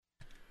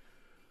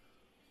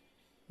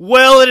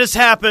Well, it has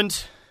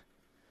happened.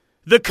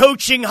 The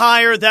coaching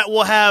hire that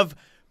will have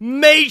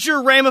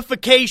major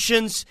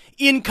ramifications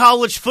in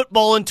college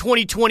football in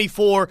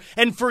 2024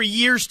 and for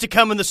years to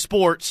come in the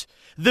sport.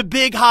 The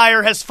big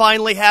hire has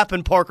finally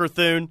happened, Parker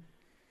Thune.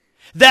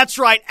 That's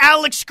right,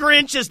 Alex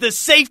Grinch is the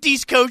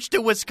safeties coach to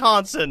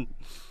Wisconsin.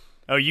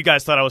 Oh, you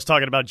guys thought I was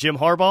talking about Jim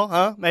Harbaugh,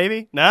 huh?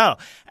 Maybe? No.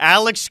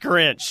 Alex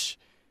Grinch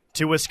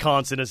to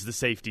Wisconsin as the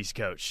safeties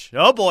coach.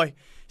 Oh, boy.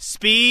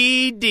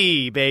 Speed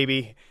D,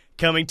 baby,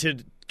 coming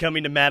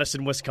to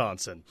Madison,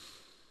 Wisconsin.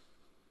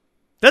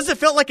 Has it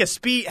felt like a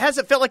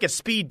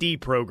speed D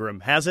program?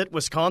 Has it,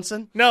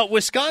 Wisconsin? No,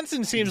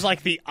 Wisconsin seems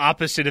like the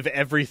opposite of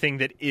everything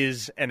that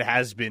is and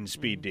has been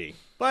speed D.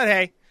 But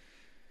hey,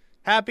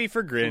 happy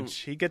for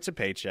Grinch. He gets a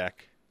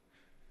paycheck.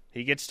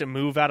 He gets to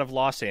move out of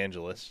Los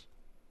Angeles.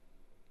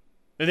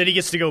 And then he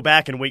gets to go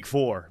back in week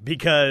 4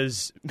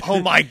 because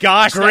oh my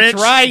gosh, Grinch,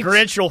 that's right.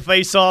 Grinch will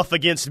face off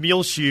against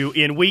Muleshoe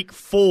in week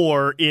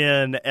 4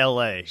 in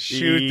L.A.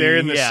 Shoot, they're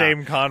in the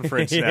same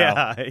conference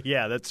now.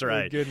 Yeah, that's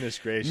right. Oh, goodness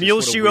gracious.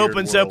 Muleshoe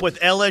opens up with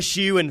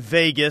LSU and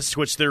Vegas,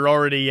 which they're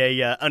already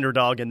a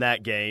underdog in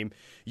that game.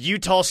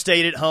 Utah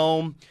State at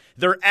home.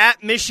 They're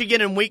at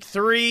Michigan in week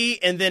 3,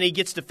 and then he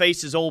gets to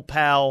face his old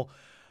pal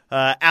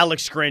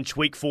Alex Grinch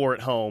week 4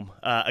 at home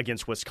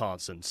against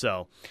Wisconsin.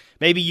 So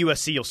maybe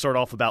USC will start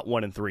off about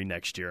 1-3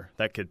 next year.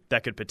 That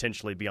could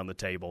potentially be on the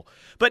table.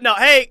 But no,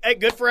 hey,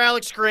 good for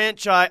Alex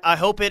Grinch. I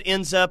hope it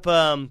ends up.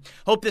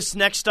 Hope this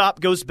next stop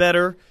goes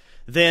better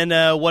than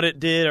what it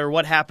did or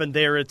what happened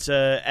there at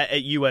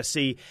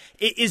USC.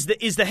 Is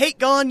the hate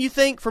gone, you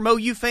think, from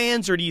OU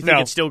fans, or do you think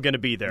it's still going to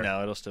be there?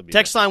 No, it'll still be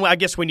Text there. line. I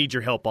guess we need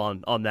your help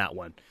on that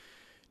one.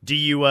 Do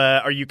you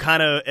are you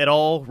kind of at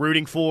all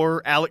rooting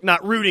for Alec?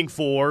 Not rooting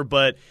for,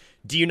 but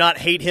do you not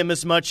hate him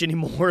as much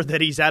anymore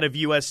that he's out of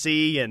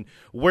USC? And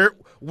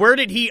where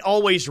did he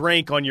always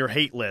rank on your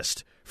hate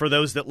list for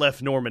those that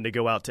left Norman to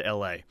go out to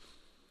LA?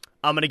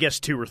 I'm gonna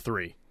guess 2 or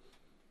 3.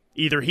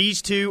 Either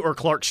he's 2 or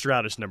Clark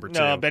Stroud is number 2.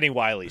 No, Benny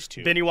Wiley's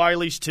 2. Benny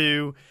Wiley's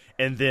 2,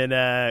 and then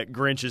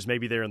Grinch is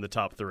maybe there in the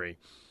top 3.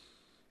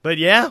 But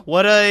yeah,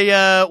 what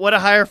a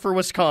hire for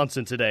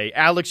Wisconsin today.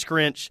 Alex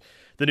Grinch,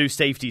 the new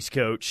safeties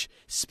coach,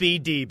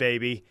 Speed D,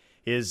 baby,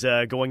 is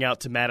going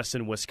out to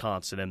Madison,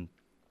 Wisconsin. And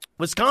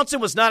Wisconsin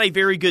was not a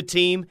very good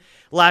team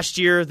last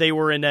year. They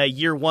were in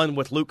year 1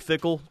 with Luke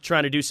Fickell,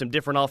 trying to do some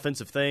different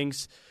offensive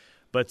things.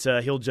 But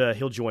he'll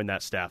join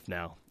that staff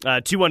now.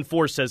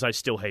 214 says, I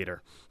still hate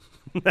her.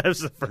 That was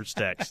the first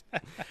text.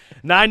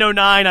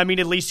 909, I mean,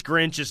 at least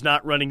Grinch is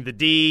not running the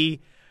D.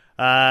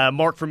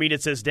 Mark from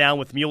Enid says, down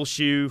with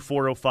Muleshoe.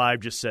 405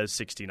 just says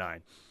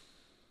 69.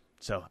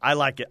 So I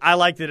like it. I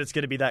like that it's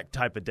going to be that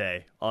type of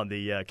day on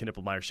the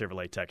Knippelmeyer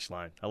Chevrolet text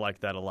line. I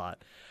like that a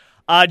lot.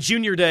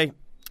 Junior Day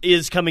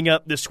is coming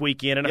up this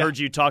weekend, and I heard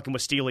you talking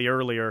with Steely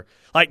earlier.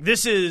 Like,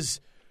 this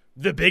is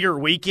the bigger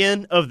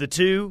weekend of the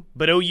two,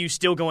 but OU's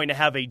still going to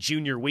have a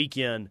junior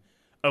weekend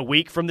a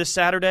week from this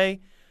Saturday.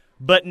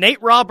 But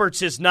Nate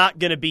Roberts is not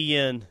going to be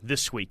in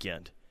this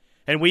weekend.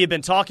 And we have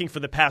been talking for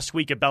the past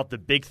week about the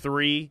big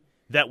 3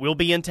 that will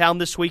be in town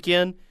this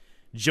weekend.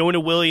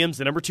 Jonah Williams,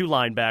 the number 2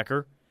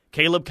 linebacker.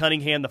 Caleb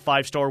Cunningham, the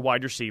 5-star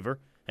wide receiver,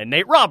 and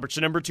Nate Roberts,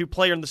 the number 2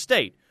 player in the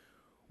state.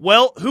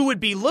 Well, who would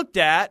be looked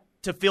at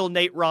to fill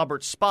Nate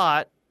Roberts'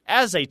 spot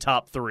as a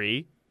top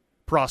 3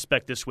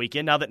 prospect this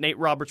weekend now that Nate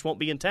Roberts won't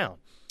be in town?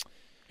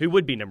 Who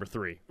would be number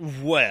 3?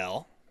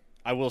 Well,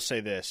 I will say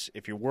this.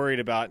 If you're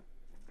worried about,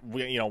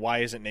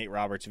 why isn't Nate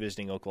Roberts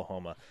visiting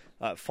Oklahoma?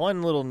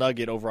 Fun little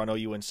nugget over on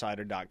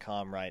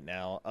OUinsider.com right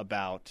now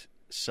about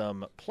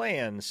some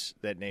plans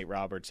that Nate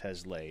Roberts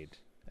has laid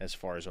as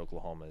far as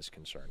Oklahoma is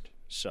concerned.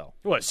 So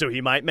what? So he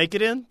might make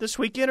it in this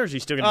weekend, or is he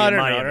still going to be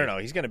in Miami? No.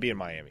 He's going to be in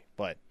Miami.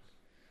 But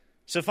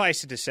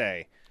suffice it to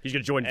say, he's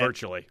going to join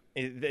virtually.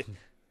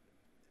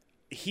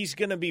 He's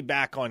going to be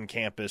back on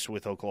campus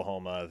with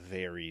Oklahoma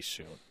very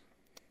soon.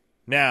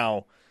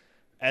 Now,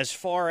 as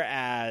far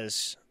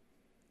as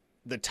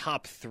the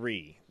top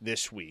 3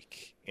 this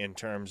week in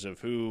terms of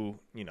who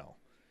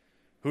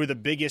are the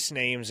biggest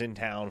names in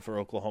town for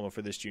Oklahoma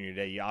for this junior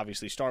day, you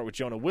obviously start with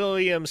Jonah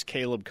Williams,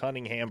 Caleb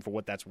Cunningham, for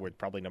what that's worth,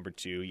 probably number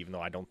 2, even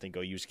though I don't think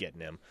OU's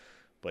getting him.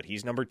 But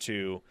he's number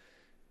 2.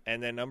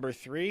 And then number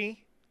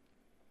 3,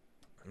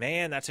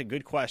 man, that's a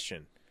good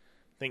question.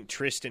 I think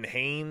Tristan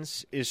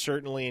Haynes is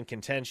certainly in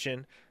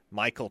contention.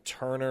 Michael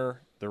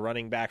Turner, the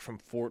running back from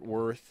Fort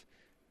Worth,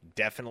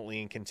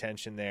 definitely in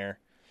contention there.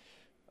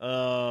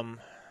 Trying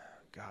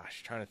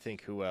to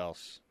think who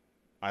else.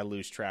 I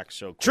lose track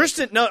so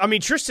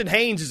quick. Tristan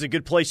Haynes is a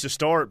good place to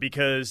start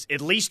because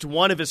at least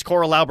one of his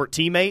Carl Albert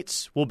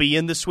teammates will be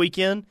in this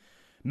weekend.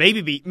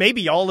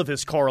 Maybe all of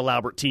his Carl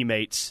Albert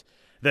teammates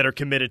that are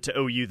committed to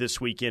OU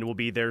this weekend will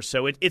be there.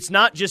 So it's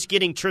not just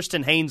getting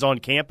Tristan Haynes on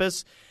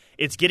campus.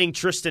 It's getting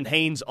Tristan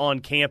Haynes on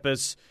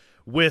campus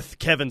with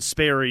Kevin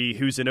Sperry,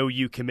 who's an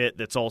OU commit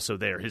that's also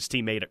there, his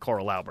teammate at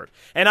Carl Albert.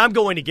 And I'm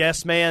going to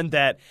guess, man,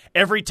 that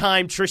every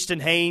time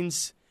Tristan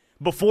Haynes,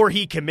 before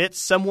he commits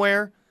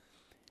somewhere,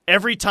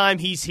 every time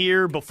he's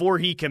here before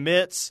he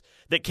commits,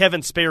 that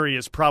Kevin Sperry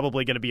is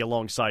probably going to be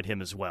alongside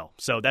him as well.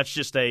 So that's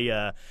just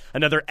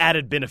another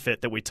added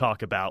benefit that we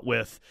talk about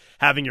with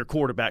having your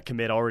quarterback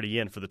commit already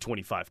in for the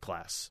 25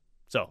 class.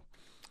 So,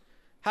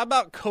 how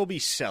about Kobe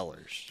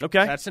Sellers?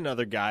 Okay. That's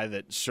another guy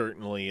that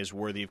certainly is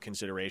worthy of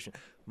consideration.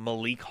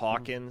 Malik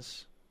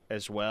Hawkins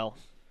as well.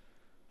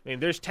 I mean,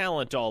 there's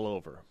talent all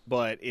over,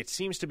 but it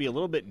seems to be a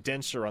little bit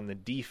denser on the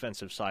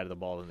defensive side of the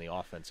ball than the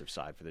offensive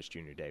side for this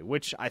junior day,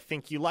 which I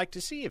think you like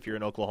to see if you're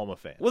an Oklahoma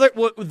fan. Well,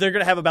 they're going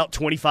to have about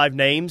 25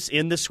 names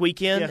in this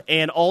weekend,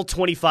 and all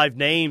 25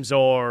 names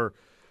are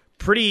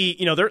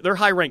pretty, they're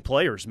high-ranked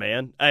players,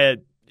 man.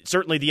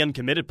 Certainly the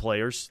uncommitted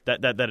players,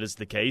 that is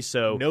the case.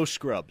 So no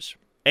scrubs.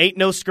 Ain't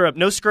no scrub.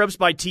 No scrubs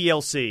by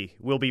TLC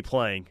will be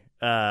playing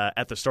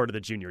at the start of the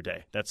junior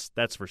day.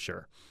 That's for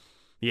sure.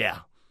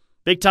 Yeah.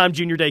 Big-time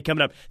junior day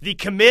coming up. The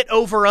commit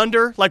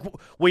over-under, like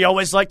we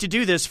always like to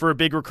do this for a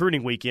big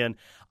recruiting weekend,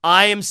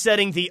 I am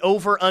setting the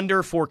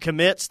over-under for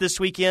commits this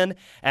weekend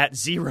at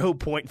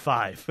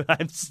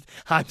 0.5.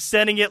 I'm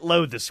setting it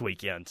low this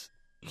weekend.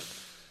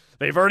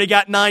 They've already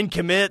got 9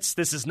 commits.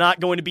 This is not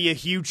going to be a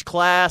huge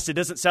class. It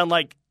doesn't sound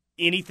like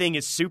anything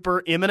is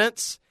super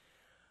imminent.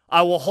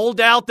 I will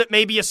hold out that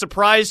maybe a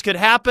surprise could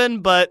happen,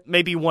 but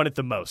maybe one at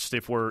the most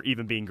if we're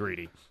even being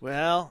greedy.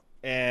 Well,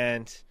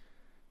 and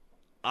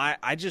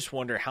I just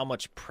wonder how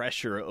much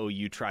pressure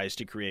OU tries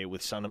to create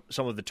with some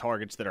of the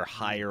targets that are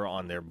higher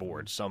on their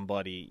board.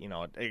 Somebody,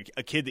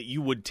 a kid that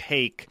you would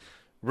take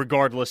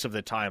regardless of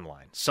the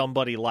timeline.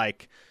 Somebody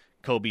like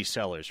Kobe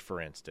Sellers,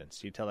 for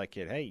instance. You tell that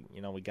kid, hey,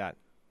 we got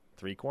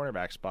 3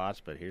 cornerback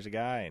spots, but here's a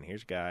guy, and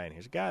here's a guy, and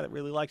here's a guy that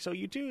really likes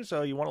OU too,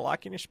 so you want to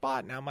lock in your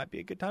spot. Now might be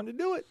a good time to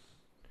do it.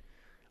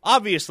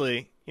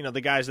 Obviously,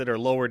 the guys that are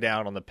lower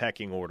down on the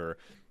pecking order,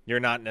 you're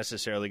not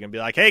necessarily going to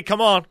be like, hey,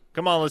 come on,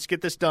 let's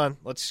get this done.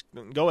 Let's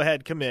go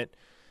ahead, commit,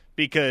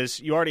 because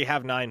you already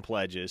have 9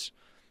 pledges.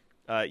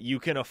 You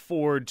can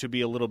afford to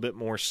be a little bit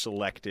more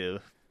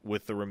selective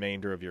with the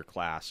remainder of your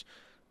class.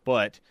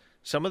 But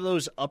some of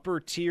those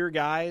upper-tier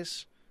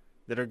guys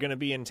that are going to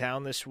be in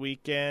town this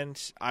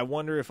weekend, I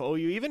wonder if OU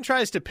even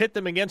tries to pit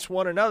them against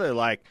one another,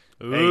 like,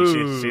 hey,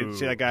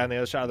 see that guy on the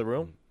other side of the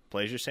room?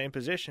 Plays your same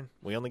position.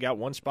 We only got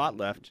 1 spot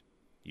left.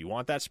 You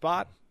want that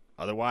spot?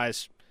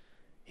 Otherwise,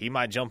 he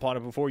might jump on it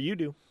before you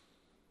do.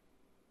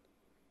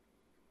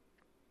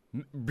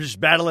 Just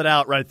battle it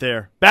out right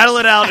there. Battle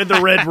it out in the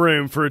red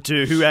room for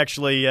who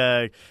actually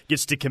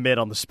gets to commit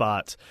on the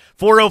spot.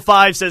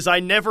 405 says,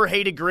 I never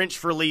hated Grinch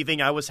for leaving.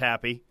 I was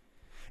happy.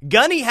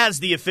 Gunny has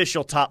the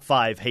official top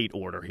 5 hate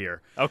order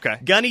here. Okay.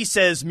 Gunny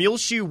says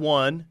Muleshoe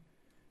 1,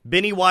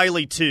 Benny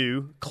Wiley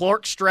 2,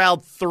 Clark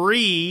Stroud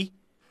 3,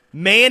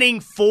 Manning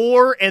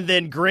 4, and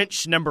then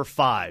Grinch number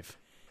 5.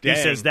 Dang.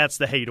 He says that's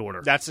the hate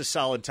order. That's a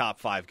solid top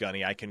 5,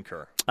 Gunny. I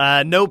concur.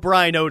 No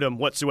Brian Odom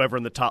whatsoever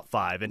in the top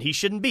 5, and he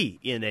shouldn't be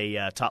in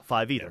a top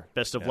 5 either.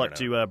 Best of luck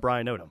to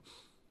Brian Odom,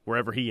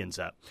 wherever he ends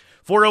up.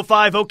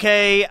 405,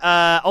 okay,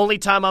 only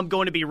time I'm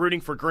going to be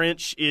rooting for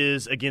Grinch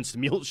is against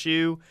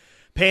Muleshoe.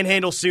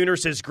 Panhandle Sooner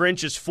says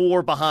Grinch is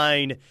 4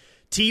 behind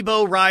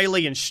Tebow,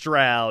 Riley, and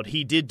Stroud.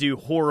 He did do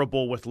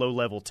horrible with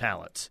low-level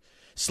talent.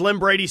 Slim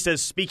Brady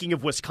says, speaking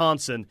of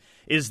Wisconsin,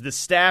 is the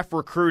staff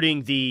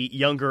recruiting the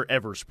younger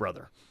Evers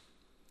brother?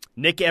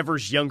 Nick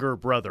Evers' younger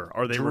brother.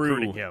 Are they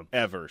recruiting him?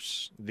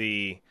 Evers,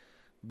 the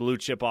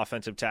blue-chip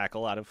offensive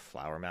tackle out of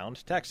Flower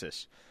Mound,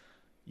 Texas.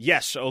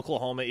 Yes,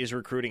 Oklahoma is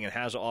recruiting and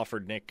has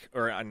offered Nick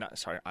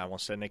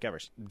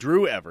Evers.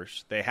 Drew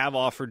Evers. They have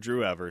offered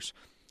Drew Evers.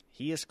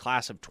 He is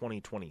class of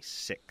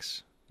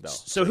 2026, though.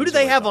 So who do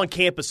they have on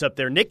campus up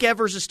there? Nick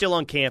Evers is still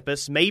on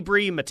campus.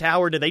 Mabry,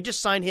 Matauer, did they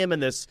just sign him in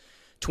this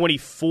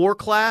 24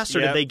 class, or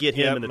did they get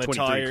him in the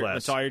 23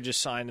 class? Matauer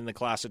just signed in the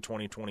class of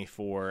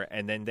 2024,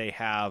 and then they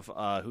have,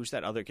 who's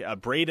that other kid?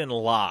 Braden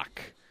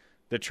Locke,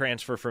 the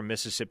transfer from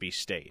Mississippi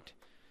State.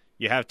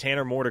 You have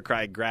Tanner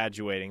Mordecai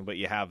graduating, but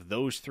you have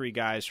those 3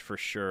 guys for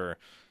sure.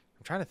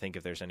 I'm trying to think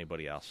if there's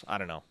anybody else. I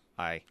don't know.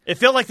 It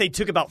felt like they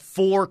took about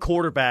 4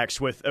 quarterbacks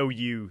with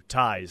OU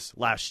ties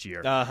last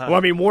year. Uh-huh. Well, I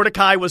mean,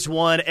 Mordecai was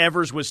 1,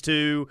 Evers was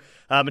 2,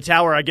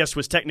 Matauer, I guess,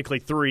 was technically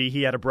 3.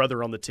 He had a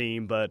brother on the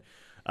team, but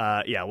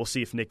we'll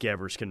see if Nick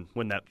Evers can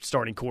win that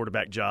starting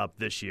quarterback job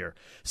this year.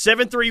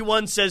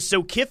 731 says,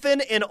 so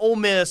Kiffin and Ole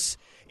Miss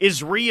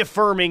is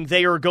reaffirming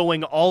they are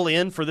going all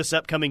in for this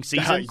upcoming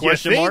season?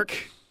 Question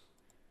mark.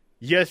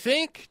 You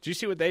think? Did you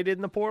see what they did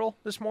in the portal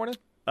this morning?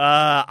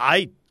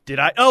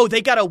 Oh,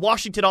 they got a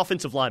Washington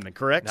offensive lineman,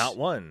 correct? Not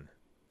 1,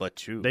 but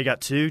 2. They got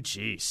 2?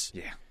 Jeez.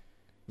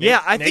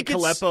 Yeah. I think Nate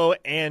Kalepo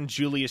and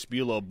Julius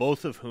Bulow,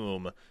 both of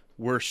whom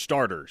were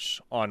starters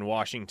on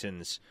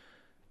Washington's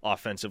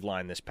offensive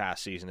line this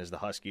past season as the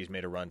Huskies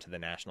made a run to the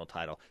national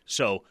title.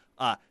 So,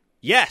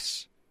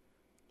 yes,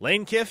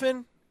 Lane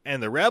Kiffin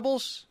and the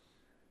Rebels,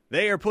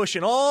 they are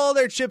pushing all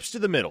their chips to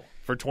the middle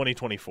for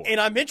 2024. And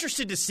I'm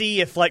interested to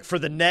see if, for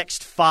the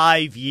next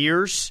 5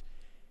 years,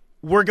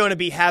 we're going to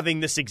be having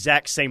this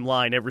exact same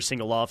line every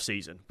single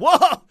offseason.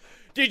 Whoa!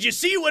 Did you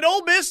see what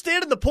Ole Miss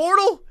did in the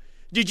portal?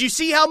 Did you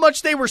see how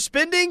much they were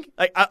spending?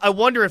 I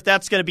wonder if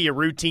that's going to be a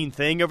routine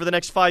thing over the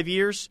next 5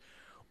 years,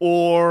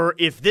 or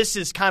if this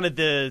is kind of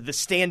the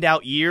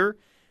standout year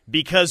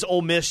because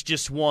Ole Miss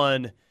just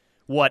won,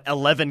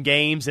 11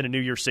 games in a New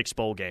Year's Six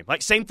bowl game.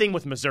 Like, same thing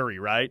with Missouri,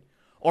 right?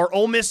 Are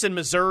Ole Miss and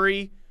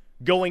Missouri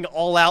going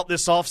all out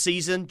this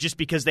offseason just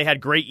because they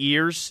had great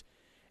years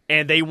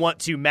and they want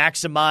to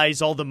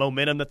maximize all the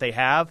momentum that they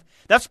have?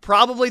 That's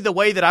probably the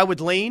way that I would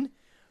lean.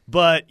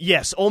 But,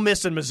 yes, Ole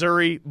Miss and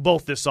Missouri,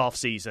 both this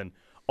offseason,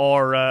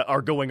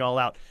 are going all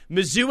out.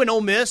 Mizzou and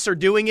Ole Miss are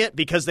doing it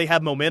because they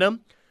have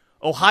momentum.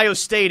 Ohio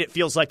State, it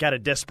feels like out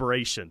of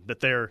desperation that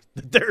they're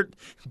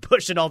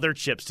pushing all their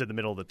chips to the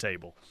middle of the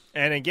table.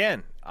 And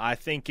again, I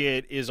think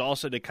it is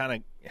also to kind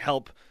of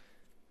help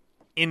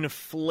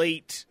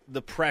inflate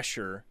the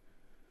pressure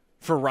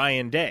for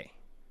Ryan Day,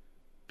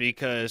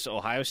 because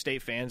Ohio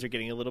State fans are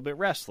getting a little bit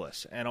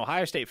restless, and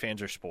Ohio State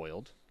fans are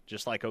spoiled,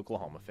 just like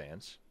Oklahoma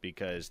fans,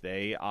 because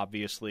they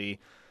obviously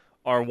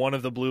are one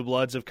of the blue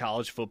bloods of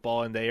college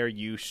football, and they are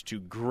used to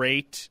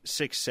great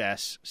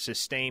success,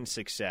 sustained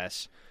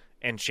success,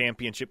 and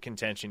championship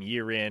contention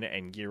year in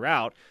and year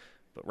out.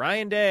 But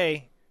Ryan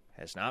Day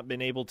has not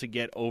been able to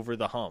get over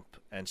the hump.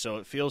 And so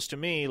it feels to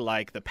me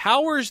like the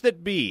powers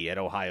that be at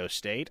Ohio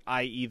State,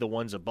 i.e. the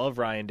ones above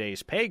Ryan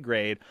Day's pay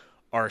grade,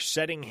 are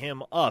setting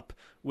him up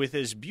with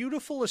as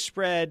beautiful a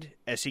spread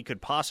as he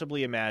could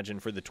possibly imagine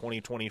for the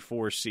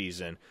 2024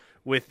 season,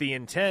 with the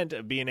intent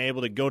of being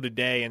able to go to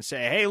Day and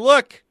say, hey,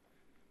 look,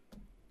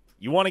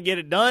 you want to get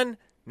it done?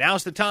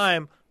 Now's the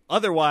time.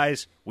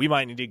 Otherwise, we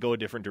might need to go a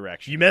different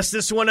direction. You messed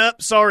this one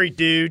up? Sorry,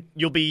 dude.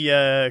 You'll be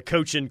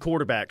coaching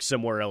quarterback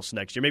somewhere else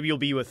next year. Maybe you'll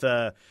be with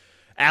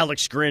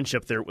Alex Grinch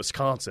up there at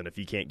Wisconsin if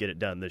you can't get it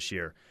done this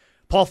year.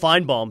 Paul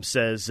Feinbaum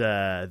says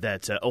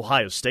that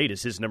Ohio State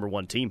is his number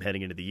one team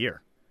heading into the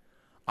year.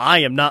 I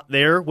am not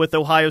there with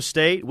Ohio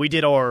State. We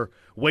did our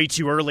way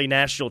too early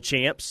national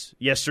champs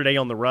yesterday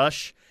on the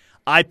Rush.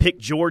 I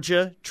picked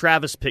Georgia.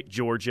 Travis picked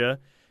Georgia.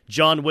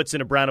 John Whitson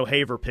and Brown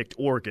O'Haver picked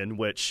Oregon,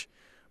 which,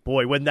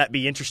 boy, wouldn't that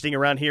be interesting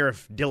around here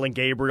if Dylan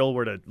Gabriel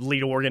were to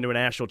lead Oregon to a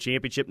national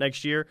championship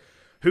next year?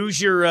 Who's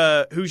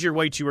your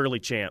way too early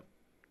champ?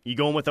 You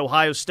going with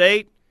Ohio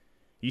State?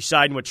 You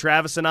siding with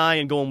Travis and I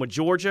and going with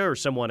Georgia, or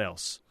someone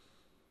else?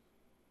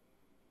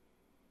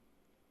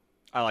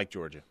 I like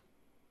Georgia.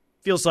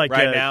 Feels like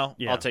right now,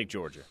 yeah. I'll take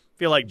Georgia.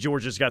 Feel like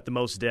Georgia's got the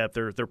most depth.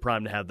 They're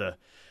primed to have the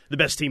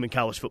best team in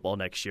college football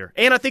next year.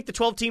 And I think the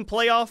 12-team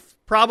playoff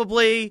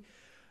probably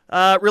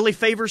really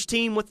favors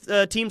teams with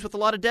a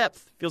lot of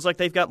depth. Feels like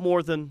they've got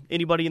more than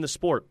anybody in the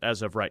sport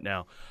as of right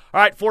now.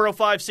 All right,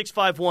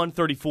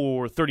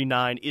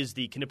 405-651-3439 is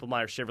the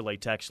Knippelmeyer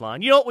Chevrolet text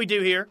line. You know what we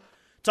do here?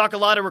 Talk a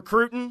lot of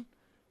recruiting,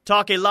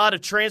 talk a lot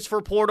of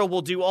transfer portal.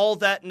 We'll do all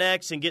that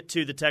next and get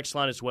to the text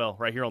line as well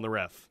right here on the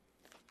Ref.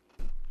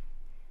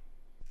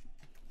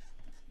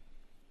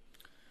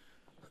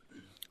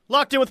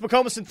 Locked in with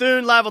McCOMAS and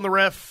Thune, live on the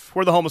Ref.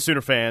 We're the home of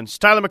Sooner fans.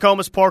 Tyler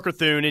McCOMAS, Parker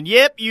Thune, and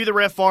yep, you the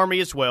Ref Army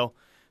as well,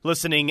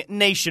 listening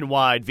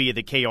nationwide via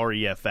the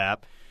KREF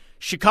app.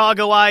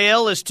 Chicago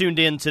IL is tuned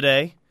in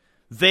today.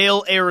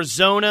 Vail,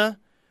 Arizona,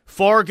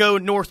 Fargo,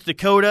 North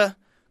Dakota,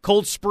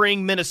 Cold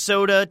Spring,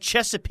 Minnesota,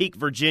 Chesapeake,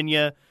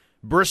 Virginia,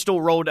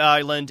 Bristol, Rhode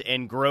Island,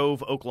 and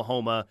Grove,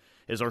 Oklahoma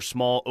is our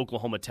small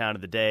Oklahoma town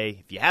of the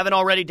day. If you haven't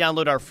already,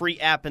 download our free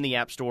app in the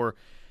App Store.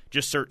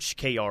 Just search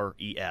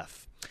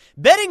KREF.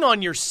 Betting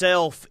on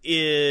yourself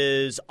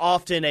is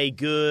often a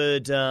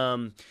good,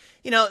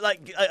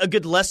 like a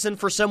good lesson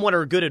for someone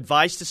or good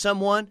advice to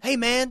someone. Hey,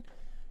 man,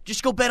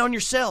 just go bet on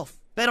yourself.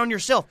 Bet on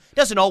yourself.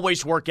 Doesn't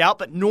always work out,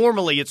 but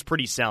normally it's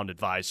pretty sound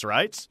advice,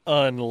 right?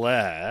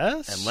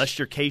 Unless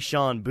you're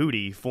Kayshon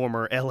Boutte,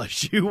 former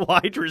LSU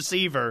wide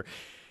receiver.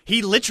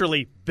 He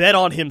literally bet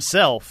on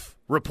himself,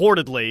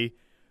 reportedly,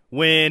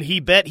 when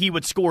he bet he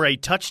would score a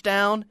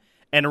touchdown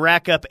and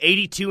rack up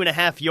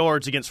 82.5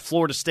 yards against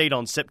Florida State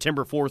on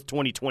September 4th,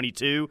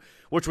 2022,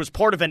 which was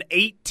part of an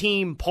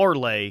 8-team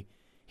parlay.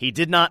 He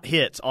did not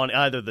hit on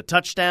either the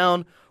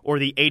touchdown or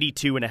the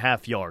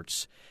 82.5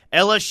 yards.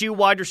 LSU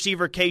wide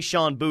receiver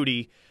Kayshon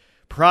Boutte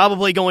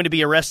probably going to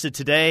be arrested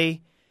today.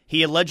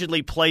 He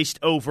allegedly placed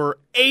over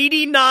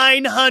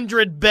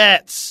 8,900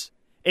 bets,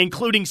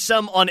 including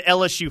some on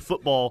LSU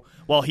football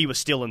while he was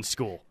still in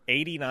school.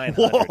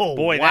 8,900. Whoa,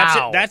 boy,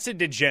 wow. That's a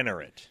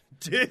degenerate.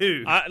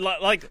 Dude.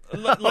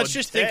 Let's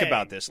just think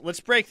about this.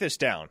 Let's break this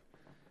down.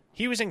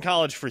 He was in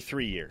college for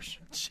 3 years.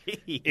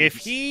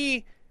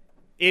 Jeez.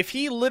 If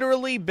he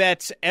literally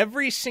bets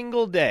every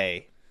single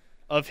day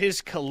of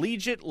his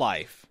collegiate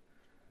life,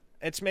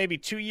 it's maybe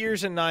 2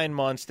 years and 9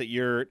 months that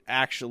you're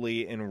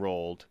actually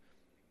enrolled.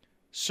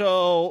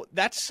 So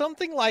that's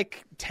something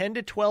like 10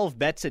 to 12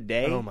 bets a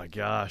day. Oh, my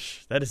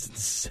gosh. That is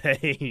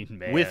insane,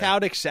 man.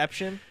 Without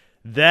exception.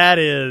 That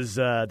is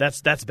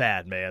that's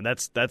bad, man.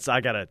 That's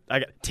I got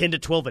 10 to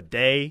 12 a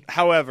day.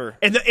 However,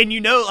 and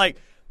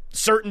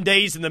certain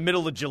days in the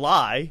middle of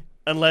July,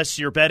 unless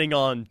you're betting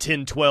on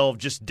 10, 12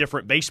 just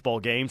different baseball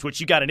games, which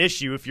you got an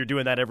issue if you're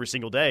doing that every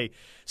single day.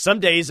 Some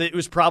days it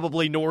was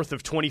probably north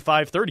of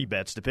 25, 30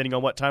 bets depending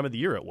on what time of the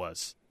year it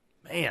was.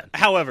 Man.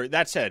 However,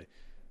 that said,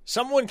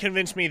 someone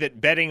convinced me that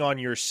betting on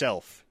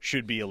yourself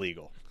should be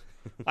illegal.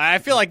 I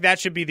feel like that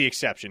should be the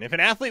exception. If an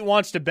athlete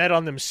wants to bet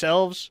on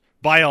themselves,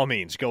 by all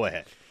means, go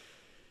ahead.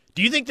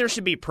 Do you think there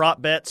should be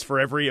prop bets for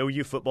every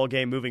OU football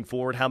game moving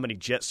forward? How many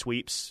jet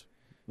sweeps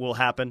will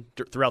happen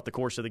throughout the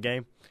course of the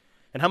game?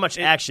 And how much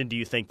action do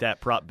you think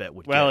that prop bet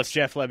would get? Well, if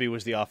Jeff Lebby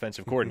was the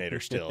offensive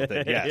coordinator still,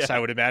 then yes, Yeah. I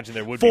would imagine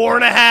there would be.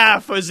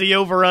 4.5 was the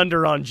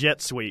over-under on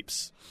jet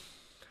sweeps.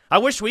 I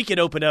wish we could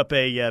open up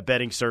a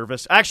betting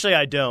service. Actually,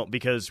 I don't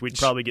because we'd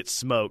probably get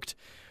smoked.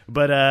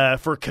 But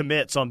for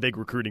commits on big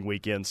recruiting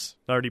weekends,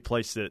 I already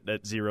placed it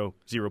at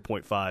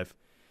 0.5.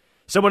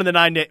 Someone in the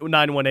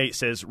 918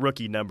 says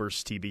rookie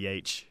numbers,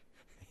 TBH.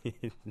 10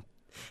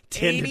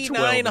 to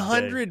 12.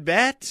 8,900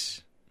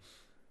 bets?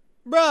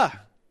 Bruh.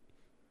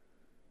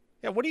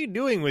 Yeah, what are you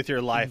doing with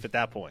your life at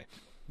that point?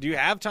 Do you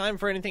have time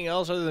for anything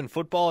else other than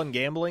football and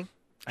gambling?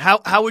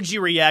 How would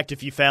you react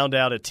if you found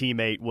out a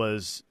teammate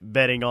was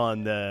betting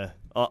on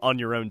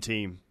your own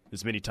team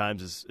as many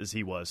times as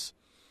he was?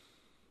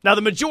 Now,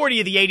 the majority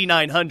of the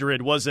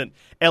 8,900 wasn't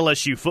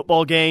LSU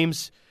football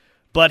games,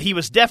 but he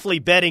was definitely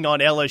betting on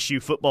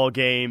LSU football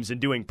games and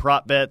doing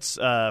prop bets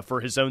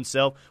for his own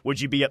self. Would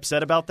you be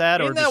upset about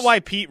that? Isn't that why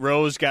Pete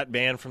Rose got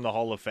banned from the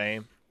Hall of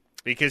Fame?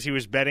 Because he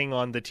was betting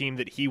on the team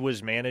that he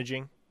was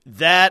managing?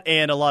 That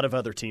and a lot of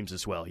other teams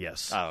as well,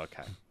 yes. Oh,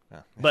 okay. Oh.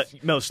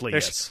 But mostly,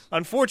 yes.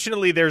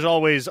 Unfortunately, there's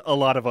always a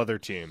lot of other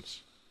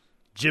teams.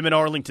 Jim in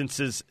Arlington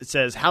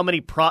says, how many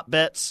prop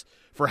bets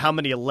for how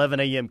many 11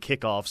 a.m.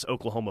 kickoffs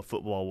Oklahoma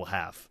football will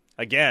have?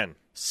 Again.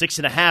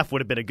 6.5 would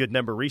have been a good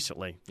number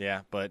recently.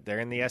 Yeah, but they're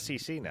in the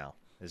SEC now.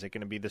 Is it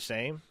going to be the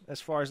same as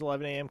far as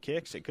 11 a.m.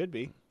 kicks? It could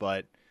be,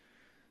 but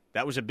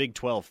that was a Big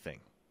 12 thing.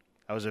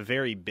 That was a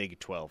very Big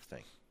 12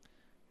 thing.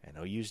 And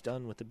OU's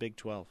done with the Big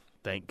 12.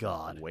 Thank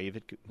God.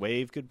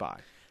 Wave goodbye.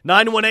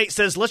 918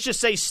 says, let's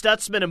just say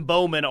Stutzman and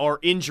Bowman are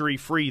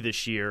injury-free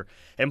this year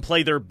and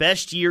play their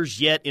best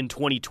years yet in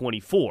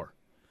 2024.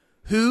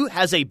 Who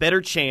has a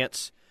better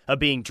chance of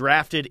being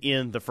drafted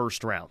in the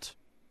first round?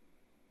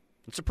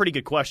 It's a pretty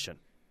good question.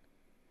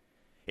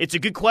 It's a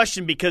good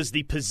question because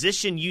the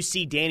position you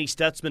see Danny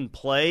Stutzman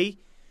play,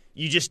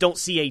 you just don't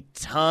see a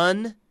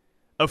ton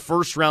of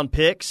first-round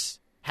picks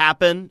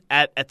happen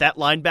at that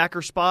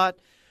linebacker spot.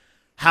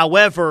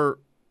 However,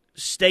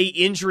 stay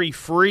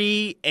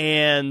injury-free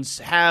and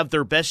have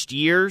their best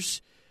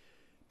years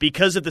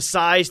because of the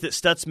size that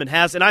Stutzman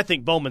has. And I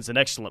think Bowman's an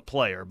excellent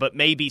player, but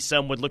maybe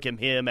some would look at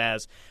him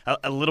as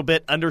a little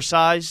bit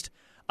undersized.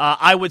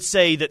 I would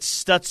say that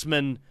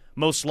Stutzman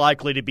most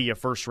likely to be a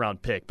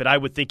first-round pick, but I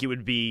would think it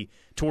would be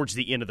towards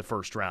the end of the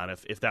first round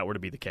if that were to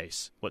be the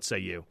case. What say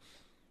you?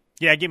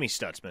 Yeah, give me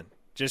Stutzman,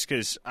 just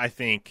because I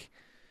think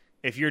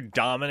if you're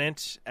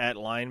dominant at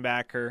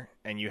linebacker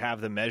and you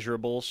have the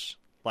measurables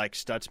like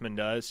Stutzman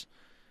does,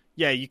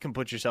 yeah, you can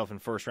put yourself in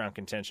first-round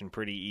contention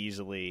pretty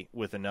easily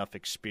with enough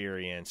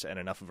experience and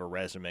enough of a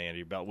resume under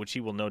your belt, which he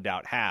will no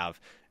doubt have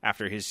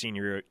after his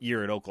senior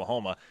year at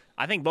Oklahoma.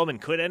 I think Bowman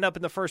could end up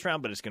in the first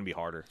round, but it's going to be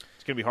harder.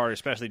 It's going to be harder,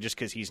 especially just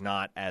because he's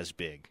not as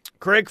big.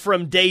 Craig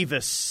from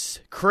Davis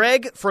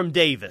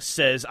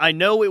says, I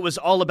know it was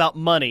all about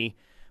money,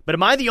 but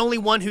am I the only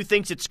one who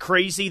thinks it's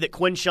crazy that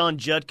Quinshon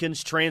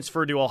Judkins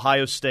transferred to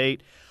Ohio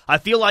State? I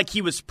feel like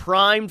he was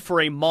primed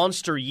for a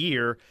monster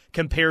year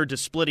compared to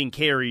splitting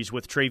carries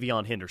with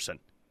Travion Henderson.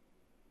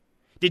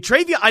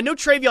 I know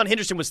Travion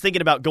Henderson was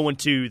thinking about going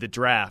to the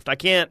draft. I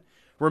can't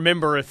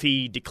remember if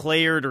he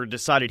declared or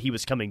decided he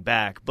was coming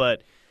back.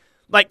 But,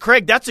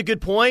 Craig, that's a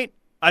good point.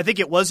 I think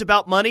it was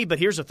about money, but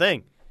here's the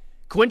thing.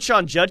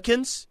 Quinshon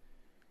Judkins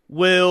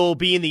will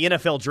be in the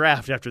NFL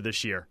draft after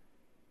this year.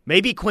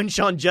 Maybe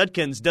Quinshon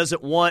Judkins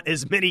doesn't want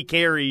as many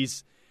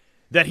carries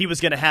that he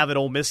was going to have at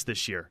Ole Miss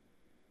this year.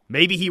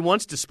 Maybe he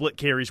wants to split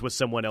carries with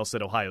someone else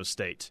at Ohio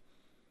State,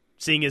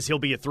 seeing as he'll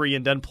be a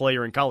 3-and-done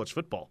player in college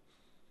football.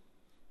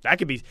 That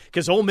could be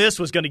because Ole Miss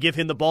was going to give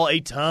him the ball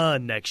a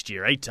ton next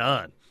year, a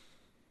ton.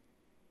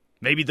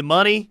 Maybe the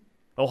money,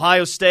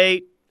 Ohio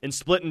State, and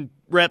splitting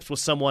reps with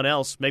someone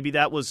else. Maybe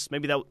that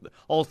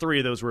all three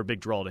of those were a big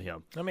draw to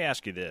him. Let me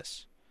ask you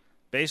this.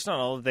 Based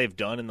on all that they've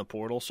done in the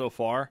portal so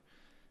far,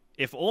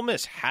 if Ole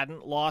Miss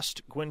hadn't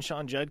lost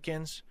Quinshon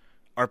Judkins,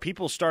 are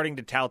people starting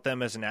to tout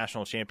them as a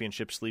national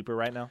championship sleeper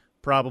right now?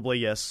 Probably,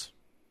 yes.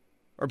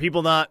 Are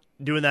people not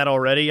doing that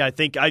already? I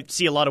think I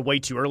see a lot of way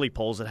too early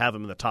polls that have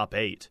them in the top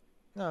 8.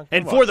 No,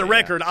 and for the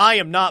record, I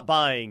am not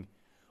buying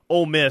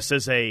Ole Miss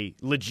as a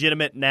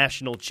legitimate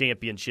national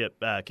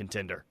championship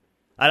contender.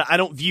 I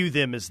don't view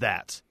them as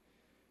that.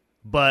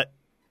 But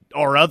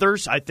are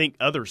others? I think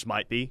others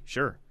might be,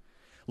 sure.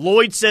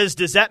 Lloyd says,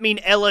 does that mean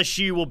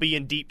LSU will be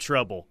in deep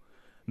trouble?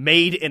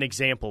 Made an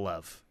example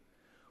of.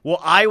 Well,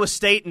 Iowa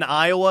State and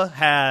Iowa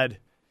had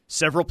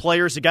several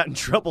players that got in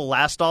trouble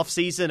last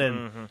offseason,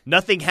 and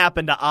nothing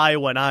happened to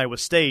Iowa and Iowa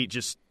State,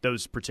 just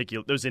those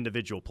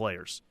individual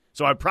players.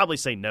 So I'd probably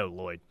say no,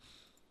 Lloyd.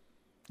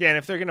 Yeah, and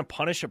if they're going to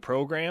punish a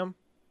program,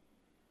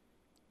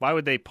 why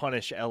would they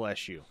punish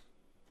LSU?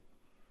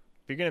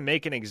 If you're going to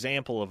make an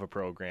example of a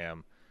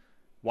program,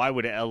 why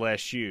would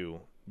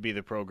LSU be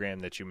the program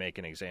that you make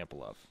an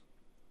example of?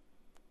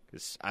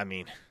 Because,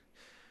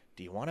 do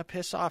do you want to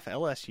piss off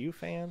LSU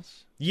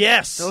fans?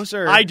 Yes, Those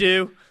are. I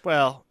do.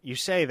 Well, you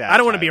say that. I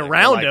don't want to be Tyler, but,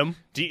 around like, them.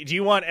 Do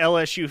you want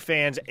LSU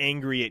fans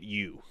angry at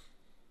you?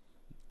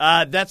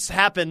 That's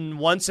happened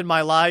once in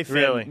my life.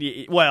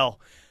 Really? Well,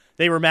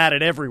 they were mad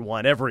at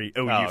everyone, every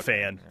OU okay.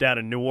 fan down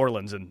in New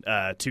Orleans in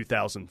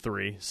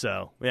 2003.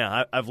 So,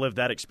 yeah, I've lived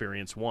that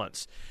experience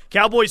once.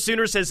 Cowboy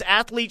Sooner says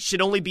athletes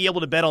should only be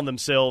able to bet on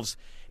themselves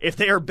if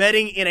they are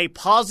betting in a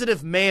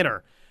positive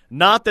manner,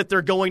 not that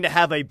they're going to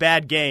have a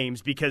bad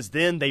games, because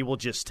then they will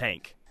just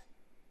tank.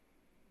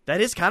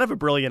 That is kind of a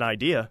brilliant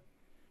idea.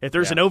 If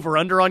there's an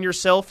over-under on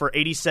yourself for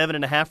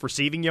 87.5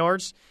 receiving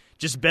yards,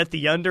 just bet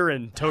the under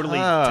and totally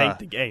tank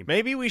the game.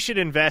 Maybe we should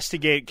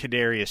investigate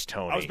Kadarius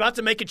Toney. I was about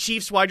to make a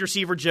Chiefs wide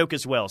receiver joke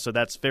as well, so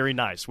that's very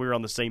nice. We're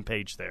on the same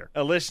page there.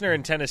 A listener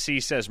in Tennessee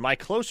says, my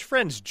close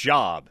friend's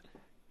job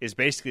is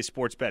basically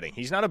sports betting.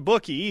 He's not a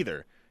bookie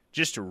either,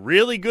 just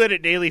really good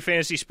at daily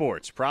fantasy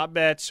sports, prop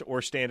bets,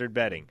 or standard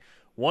betting.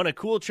 Won a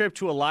cool trip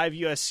to a live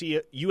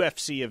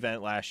UFC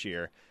event last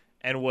year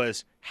and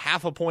was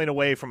half a point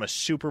away from a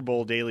Super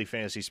Bowl daily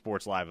fantasy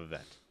sports live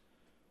event.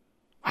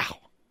 Wow.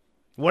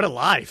 What a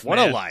life, What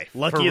man. a life.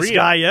 Luckiest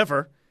guy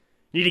ever.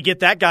 Need to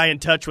get that guy in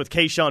touch with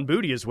Kayshon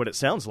Boutte is what it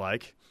sounds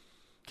like.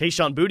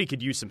 Kayshon Boutte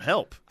could use some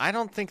help. I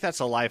don't think that's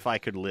a life I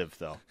could live,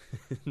 though.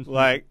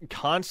 Like,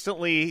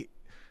 constantly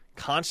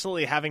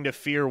having to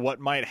fear what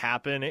might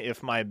happen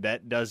if my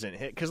bet doesn't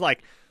hit. Because,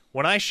 like,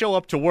 when I show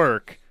up to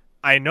work,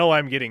 I know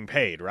I'm getting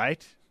paid,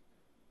 right?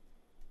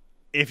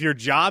 If your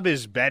job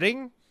is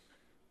betting,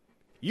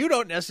 you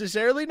don't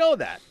necessarily know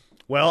that.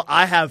 Well,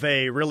 I have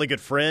a really good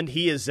friend.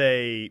 He is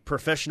a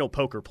professional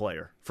poker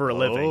player for a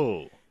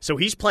living. So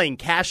he's playing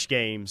cash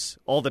games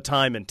all the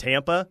time in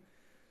Tampa.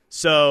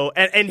 So,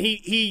 and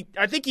he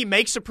I think he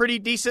makes a pretty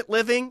decent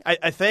living.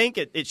 I think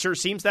it sure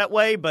seems that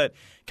way, but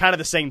kind of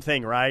the same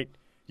thing, right?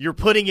 You're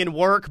putting in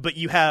work, but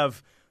you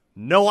have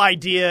no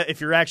idea if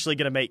you're actually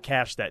going to make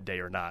cash that day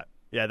or not.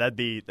 Yeah, that'd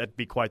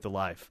be quite the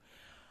life.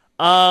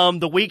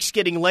 The week's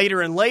getting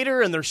later and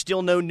later, and there's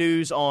still no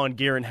news on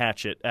Garen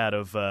Hatchett out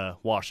of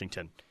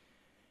Washington.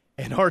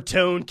 And our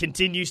tone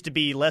continues to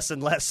be less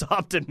and less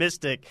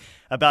optimistic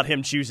about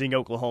him choosing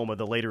Oklahoma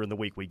the later in the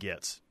week we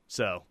get.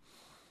 So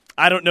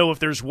I don't know if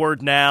there's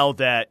word now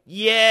that,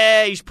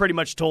 he's pretty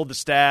much told the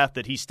staff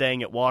that he's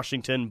staying at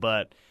Washington,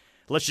 but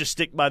let's just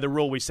stick by the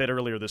rule we said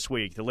earlier this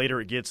week. The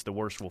later it gets, the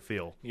worse we'll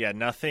feel. Yeah,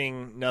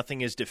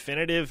 nothing is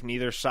definitive.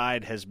 Neither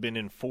side has been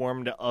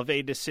informed of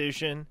a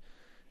decision.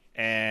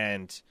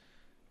 And,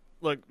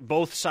 look,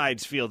 both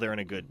sides feel they're in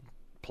a good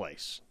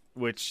place,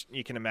 which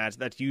you can imagine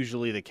that's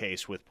usually the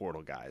case with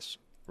portal guys,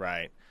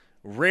 right?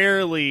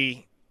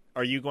 Rarely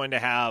are you going to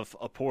have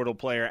a portal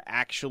player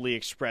actually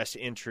express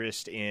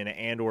interest in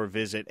and or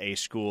visit a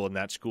school, and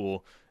that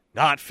school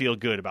not feel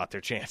good about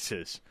their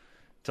chances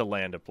to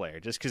land a player.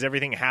 Just because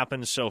everything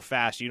happens so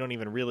fast, you don't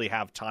even really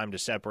have time to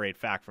separate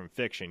fact from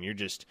fiction. You're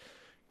just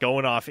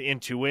going off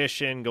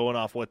intuition, going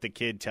off what the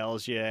kid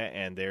tells you,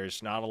 and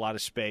there's not a lot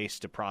of space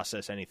to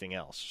process anything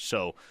else.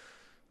 So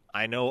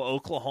I know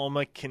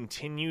Oklahoma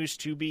continues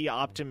to be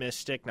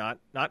optimistic, not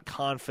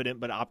confident,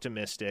 but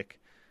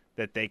optimistic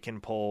that they can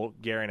pull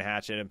Garen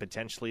Hatchett and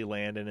potentially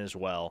Landon as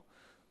well.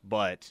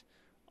 But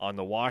on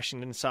the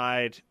Washington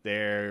side,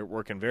 they're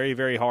working very,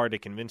 very hard to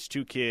convince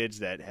two kids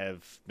that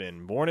have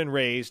been born and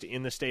raised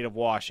in the state of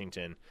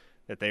Washington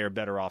that they are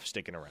better off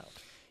sticking around.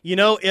 You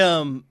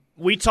know,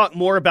 we talk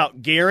more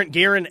about Garen.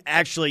 Garen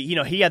actually,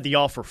 he had the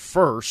offer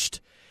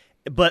first,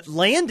 but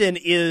Landon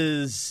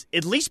is,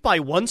 at least by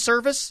one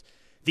service,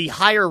 the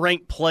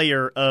higher-ranked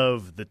player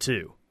of the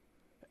two.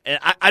 And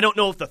I don't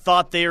know if the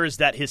thought there is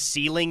that his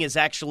ceiling is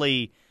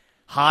actually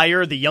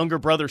higher. The younger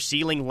brother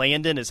ceiling,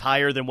 Landon, is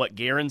higher than what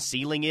Garen's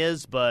ceiling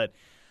is, but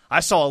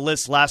I saw a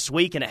list last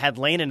week, and it had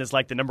Landon as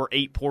like the number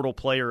 8 portal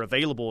player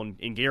available,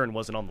 and Garen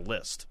wasn't on the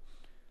list.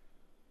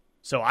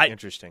 So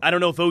Interesting. I don't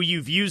know if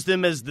OU views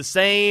them as the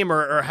same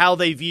or how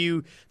they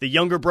view the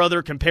younger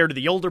brother compared to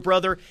the older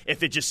brother,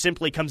 if it just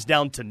simply comes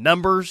down to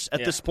numbers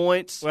at this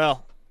point.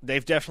 Well,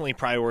 they've definitely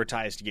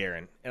prioritized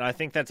Garen, and I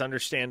think that's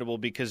understandable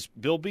because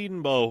Bill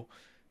Bedenbaugh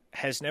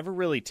has never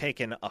really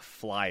taken a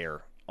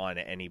flyer on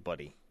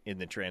anybody in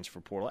the transfer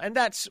portal, and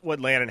that's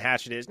what Landon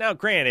Hatchett is. Now,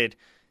 granted,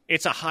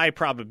 it's a high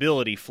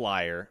probability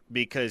flyer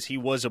because he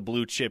was a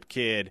blue-chip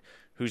kid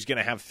who's going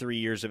to have 3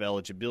 years of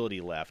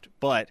eligibility left,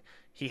 but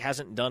he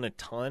hasn't done a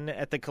ton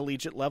at the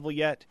collegiate level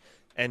yet,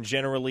 and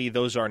generally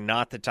those are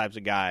not the types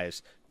of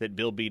guys that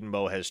Bill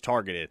Bedenbaugh has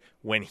targeted.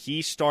 When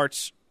he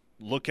starts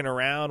looking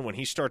around, when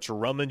he starts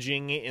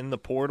rummaging in the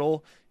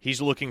portal,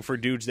 he's looking for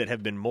dudes that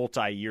have been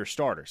multi-year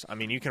starters. I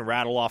mean, you can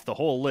rattle off the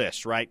whole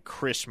list, right?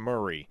 Chris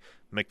Murray,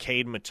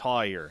 McCade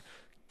Mathier,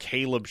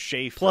 Caleb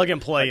Schaefer. Plug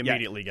and play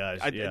immediately,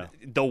 guys.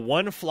 The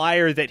one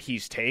flyer that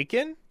he's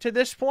taken to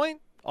this point,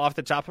 off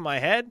the top of my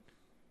head,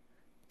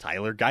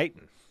 Tyler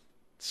Guyton.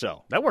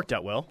 So that worked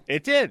out well.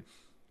 It did.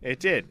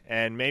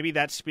 And maybe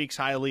that speaks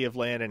highly of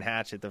Landon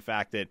Hatchett, the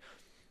fact that,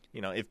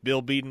 if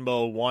Bill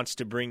Bedenbaugh wants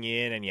to bring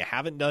you in and you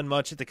haven't done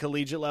much at the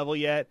collegiate level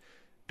yet,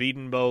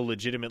 Bedenbaugh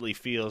legitimately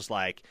feels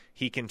like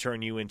he can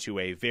turn you into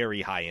a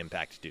very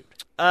high-impact dude.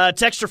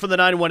 Texter from the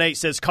 918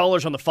 says,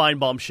 callers on the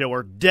Feinbaum show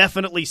are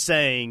definitely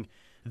saying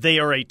they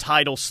are a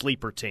title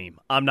sleeper team.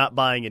 I'm not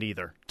buying it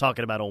either.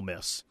 Talking about Ole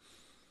Miss.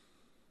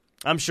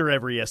 I'm sure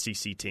every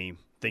SEC team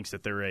thinks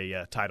that they're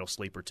a title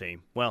sleeper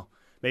team. Well,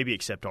 maybe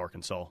except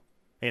Arkansas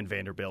and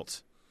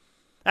Vanderbilt.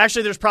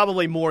 Actually, there's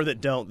probably more that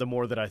don't the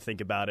more that I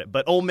think about it.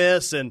 But Ole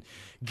Miss and,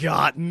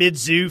 God,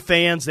 Mizzou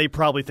fans, they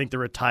probably think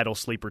they're a title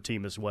sleeper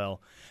team as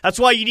well. That's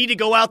why you need to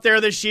go out there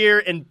this year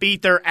and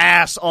beat their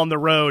ass on the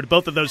road,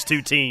 both of those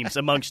two teams,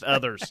 amongst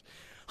others.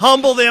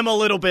 Humble them a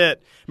little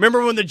bit.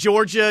 Remember when the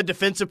Georgia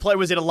defensive player,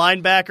 was it a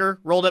linebacker,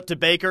 rolled up to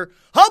Baker?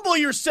 Humble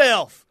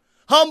yourself.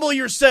 Humble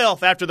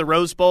yourself after the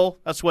Rose Bowl.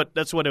 That's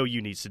what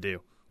OU needs to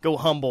do. Go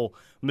humble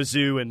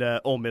Mizzou and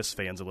Ole Miss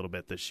fans a little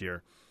bit this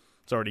year.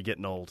 It's already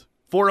getting old.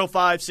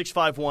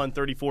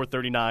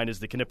 405-651-3439 is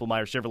the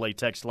Knippelmeyer Chevrolet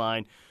text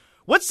line.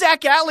 What's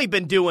Zach Alley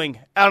been doing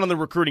out on the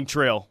recruiting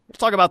trail? We'll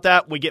talk about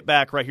that when we get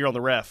back right here on The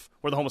Ref.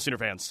 We're the home of Sooner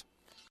fans.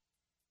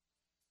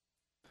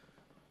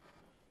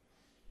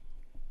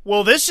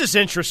 Well, this is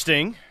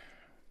interesting,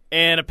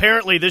 and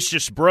apparently this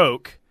just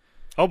broke.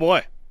 Oh,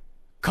 boy.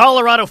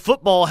 Colorado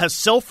football has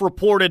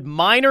self-reported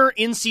minor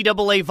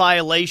NCAA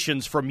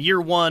violations from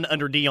year one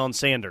under Deion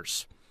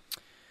Sanders.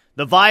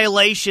 The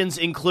violations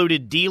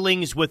included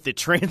dealings with the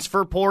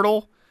transfer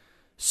portal,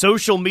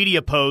 social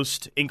media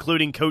posts,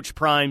 including Coach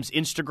Prime's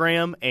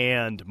Instagram,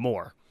 and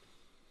more.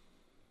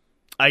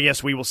 I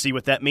guess we will see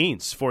what that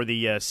means for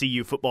the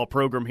CU football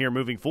program here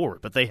moving forward.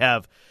 But they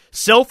have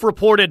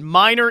self-reported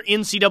minor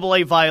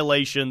NCAA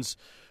violations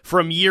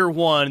from year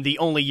one, the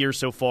only year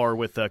so far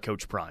with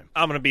Coach Prime.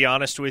 I'm going to be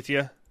honest with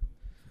you.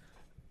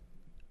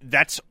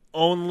 That's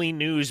only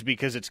news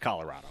because it's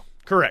Colorado.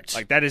 Correct.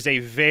 Like, that is a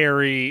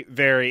very,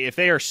 very – if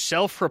they are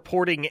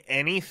self-reporting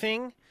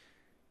anything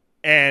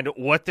and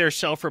what they're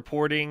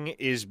self-reporting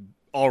is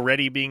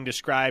already being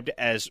described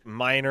as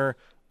minor,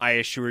 I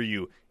assure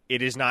you,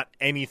 it is not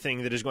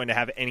anything that is going to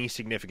have any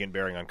significant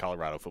bearing on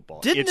Colorado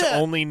football. It's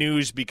only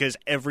news because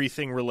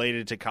everything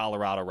related to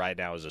Colorado right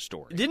now is a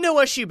story. Didn't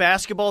OSU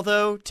basketball,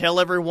 though, tell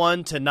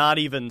everyone to not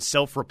even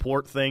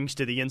self-report things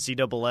to the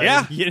NCAA?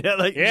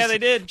 Yeah, they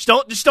did.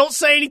 Just don't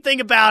say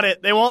anything about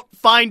it. They won't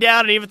find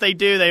out, and even if they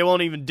do, they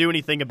won't even do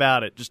anything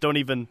about it. Just don't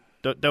even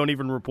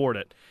report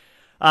it.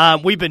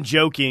 We've been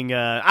joking.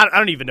 I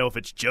don't even know if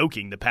it's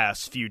joking the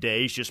past few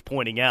days, just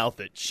pointing out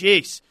that,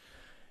 jeez,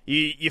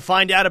 You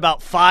find out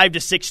about 5 to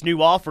 6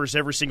 new offers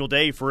every single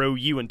day for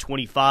OU in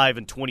 25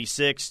 and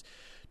 26.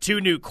 2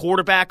 new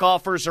quarterback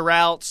offers are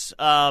out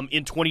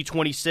in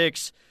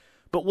 2026.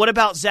 But what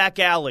about Zach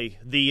Alley,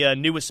 the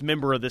newest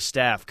member of the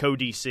staff,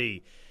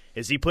 co-DC?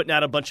 Is he putting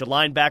out a bunch of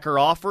linebacker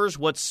offers?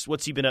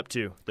 What's he been up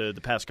to the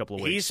past couple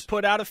of weeks? He's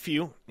put out a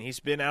few. He's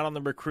been out on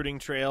the recruiting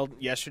trail.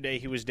 Yesterday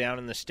he was down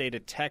in the state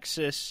of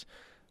Texas.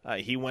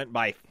 He went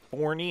by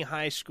Forney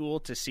High School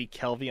to see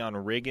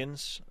Kelvion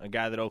Riggins, a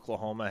guy that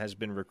Oklahoma has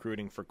been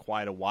recruiting for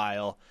quite a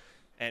while,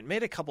 and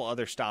made a couple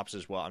other stops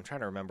as well. I'm trying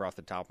to remember off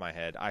the top of my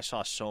head. I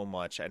saw so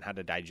much and had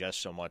to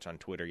digest so much on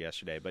Twitter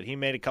yesterday, but he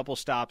made a couple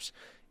stops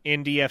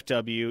in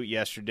DFW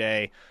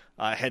yesterday,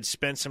 had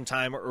spent some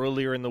time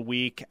earlier in the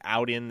week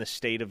out in the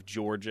state of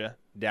Georgia,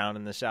 down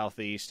in the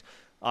southeast.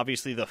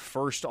 Obviously, the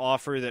first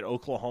offer that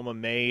Oklahoma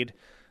made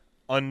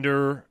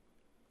under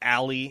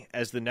Alley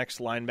as the next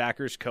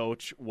linebackers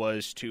coach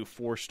was to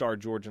 4-star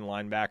Georgian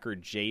linebacker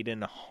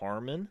Jaden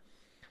Harmon.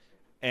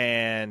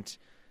 And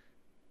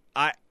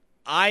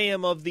I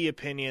am of the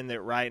opinion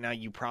that right now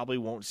you probably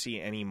won't see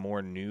any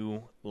more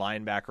new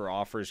linebacker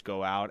offers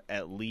go out,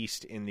 at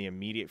least in the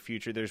immediate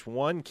future. There's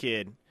one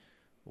kid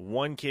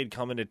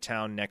coming to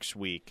town next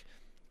week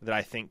that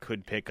I think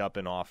could pick up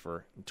an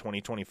offer,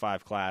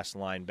 2025 class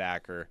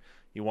linebacker.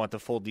 You want the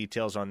full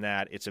details on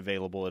that, it's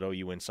available at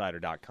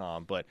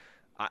ouinsider.com. But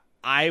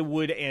I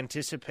would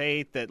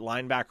anticipate that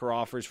linebacker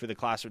offers for the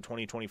class of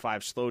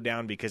 2025 slow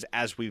down because,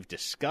 as we've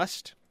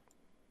discussed,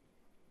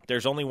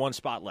 there's only one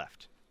spot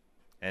left.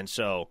 And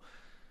so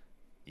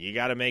you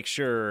got to make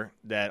sure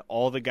that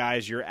all the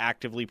guys you're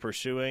actively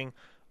pursuing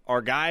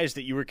are guys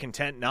that you were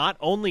content not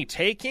only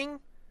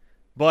taking,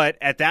 but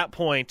at that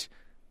point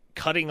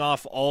cutting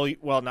off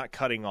not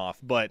cutting off,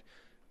 but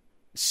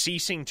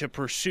ceasing to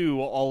pursue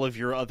all of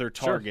your other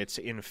targets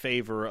in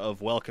favor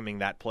of welcoming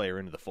that player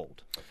into the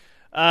fold.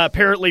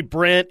 Apparently,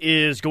 Brent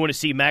is going to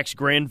see Max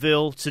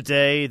Granville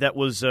today. That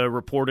was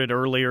reported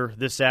earlier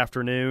this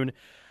afternoon.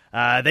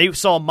 They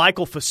saw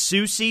Michael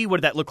Fasusi. What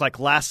did that look like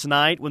last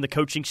night when the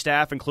coaching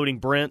staff, including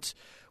Brent,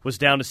 was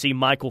down to see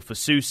Michael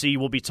Fasusi?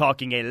 We'll be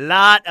talking a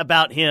lot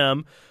about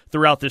him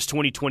throughout this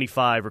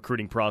 2025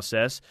 recruiting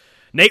process.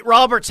 Nate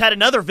Roberts had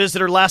another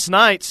visitor last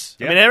night.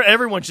 Yep. I mean,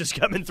 everyone's just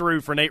coming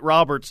through for Nate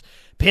Roberts.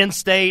 Penn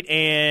State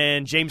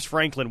and James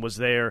Franklin was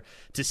there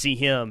to see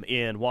him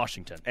in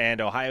Washington.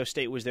 And Ohio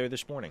State was there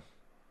this morning.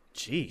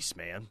 Jeez,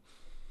 man.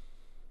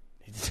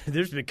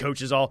 there's been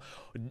coaches all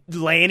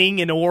Lanning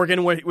in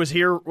Oregon was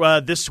here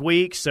this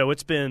week, so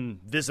it's been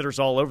visitors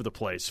all over the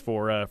place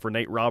for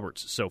Nate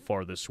Roberts so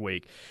far this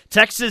week.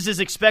 Texas is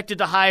expected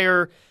to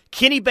hire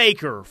Kenny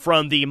Baker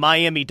from the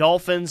Miami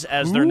Dolphins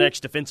as their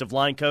next defensive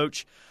line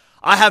coach.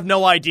 I have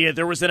no idea.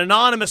 There was an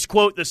anonymous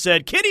quote that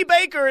said, Kenny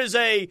Baker is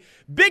a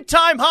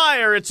big-time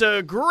hire. It's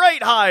a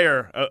great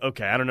hire.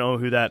 Okay, I don't know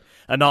who that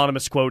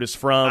anonymous quote is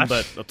from,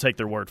 but I'll take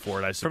their word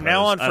for it, I suppose. From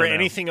now on, for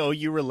anything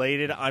OU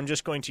related, I'm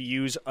just going to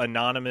use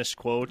anonymous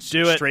quotes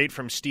straight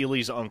from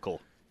Steely's uncle.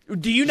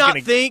 Do you not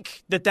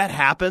think that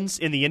happens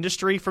in the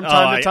industry from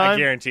time to time? I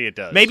guarantee it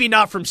does. Maybe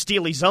not from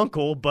Steely's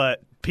uncle,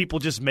 but people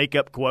just make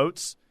up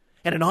quotes.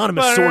 An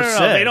anonymous source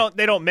said.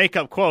 They don't make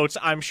up quotes.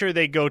 I'm sure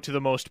they go to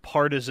the most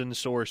partisan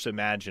source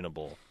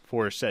imaginable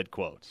for said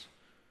quotes.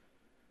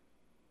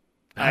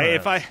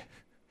 I'm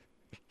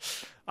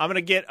going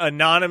to get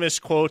anonymous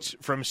quotes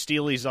from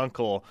Steely's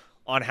uncle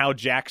on how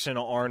Jackson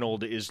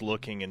Arnold is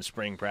looking in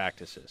spring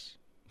practices.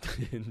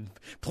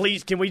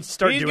 Please, can we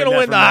start doing that? He's going to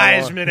win the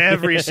Heisman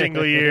every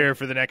single year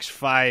for the next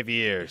 5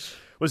 years.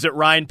 Was it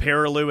Ryan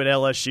Perrilloux at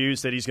LSU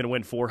said he's going to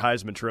win 4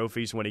 Heisman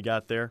trophies when he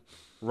got there?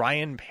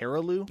 Ryan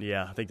Perrilloux?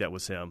 Yeah, I think that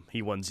was him.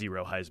 He won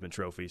 0 Heisman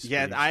trophies.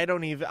 Yeah, I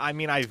don't even – I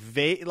mean, I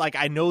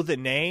know the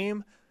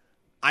name.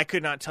 I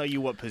could not tell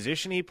you what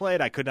position he played.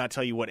 I could not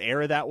tell you what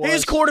era that was.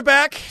 His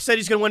quarterback said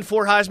he's going to win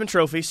 4 Heisman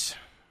trophies.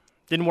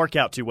 Didn't work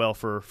out too well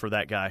for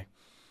that guy.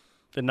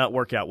 Did not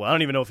work out well. I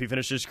don't even know if he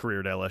finished his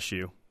career at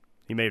LSU.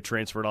 He may have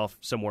transferred off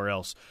somewhere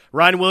else.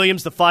 Ryan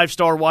Williams, the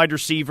 5-star wide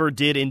receiver,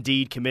 did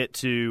indeed commit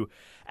to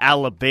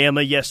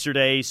Alabama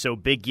yesterday, so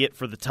big get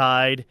for the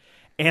Tide.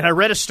 And I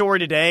read a story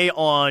today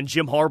on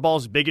Jim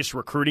Harbaugh's biggest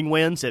recruiting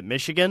wins at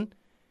Michigan,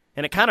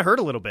 and it kind of hurt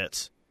a little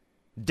bit.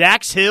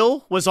 Dax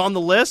Hill was on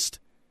the list,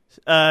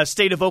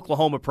 state of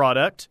Oklahoma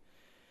product.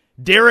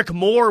 Derek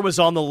Moore was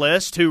on the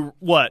list,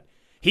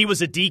 he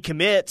was a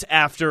decommit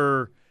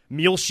after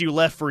Muleshoe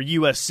left for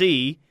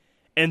USC.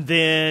 And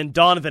then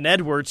Donovan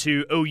Edwards,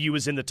 who OU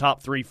was in the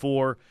top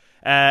 3-4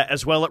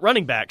 as well at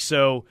running back.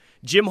 So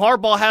Jim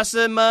Harbaugh has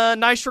some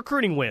nice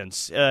recruiting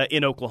wins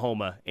in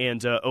Oklahoma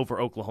and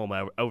over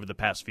Oklahoma over the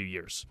past few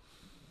years.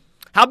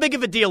 How big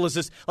of a deal is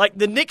this? Like,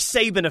 the Nick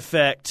Saban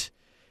effect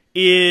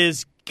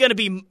is going to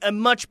be a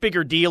much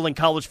bigger deal in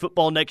college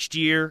football next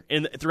year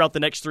and throughout the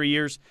next 3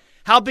 years.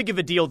 How big of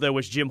a deal, though,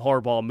 was Jim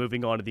Harbaugh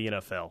moving on to the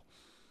NFL?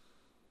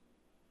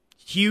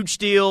 Huge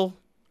deal?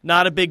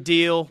 Not a big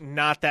deal?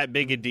 Not that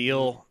big a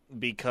deal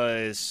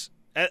because,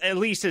 at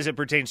least as it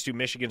pertains to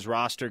Michigan's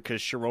roster,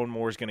 because Sharon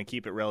Moore is going to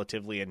keep it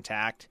relatively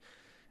intact.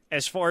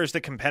 As far as the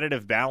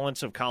competitive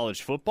balance of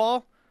college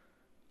football,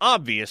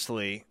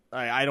 obviously,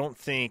 I don't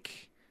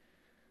think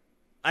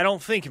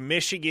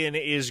Michigan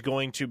is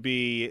going to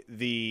be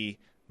the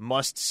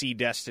must-see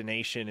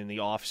destination in the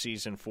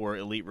offseason for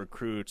elite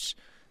recruits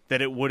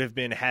that it would have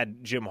been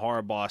had Jim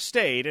Harbaugh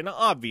stayed. And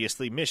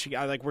obviously,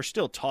 Michigan, we're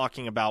still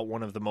talking about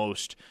one of the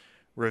most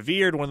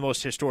revered, one of the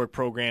most historic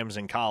programs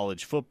in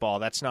college football.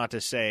 That's not to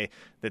say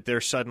that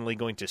they're suddenly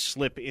going to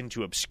slip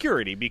into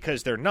obscurity,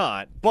 because they're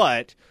not.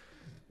 But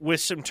with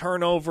some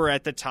turnover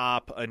at the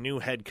top, a new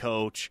head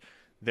coach,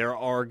 there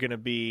are going to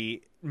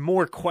be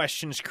more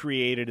questions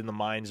created in the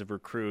minds of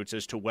recruits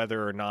as to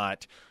whether or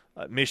not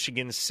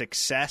Michigan's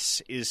success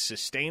is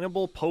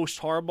sustainable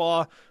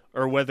post-Harbaugh,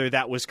 or whether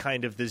that was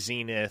kind of the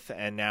zenith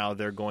and now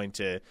they're going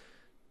to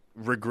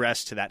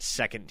regress to that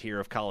second tier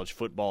of college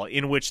football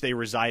in which they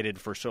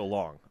resided for so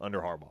long under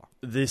Harbaugh.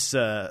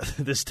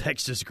 This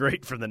text is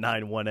great from the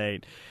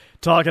 918.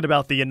 Talking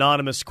about the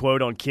anonymous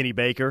quote on Kenny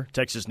Baker,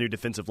 Texas' new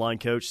defensive line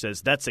coach,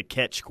 says that's a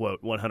catch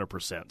quote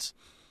 100%.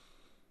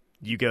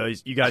 You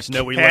guys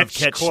know we love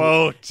catch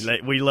quote.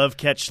 We love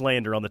catch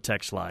slander on the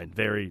text line.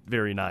 Very,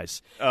 very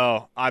nice.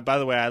 Oh, by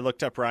the way, I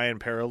looked up Ryan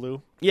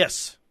Perrilloux.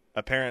 Yes.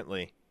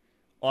 Apparently,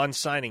 on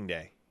signing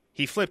day,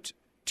 he flipped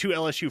to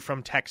LSU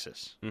from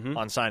Texas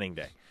on signing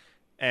day.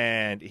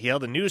 And he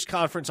held a news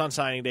conference on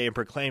signing day and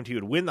proclaimed he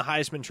would win the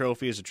Heisman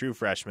Trophy as a true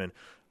freshman.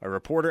 A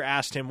reporter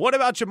asked him, "What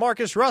about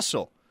Jamarcus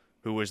Russell?"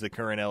 who was the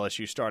current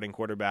LSU starting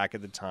quarterback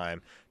at the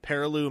time.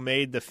 Perrilloux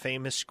made the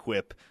famous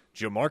quip,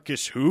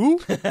 "Jamarcus who?"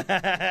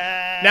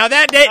 Now,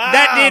 that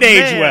did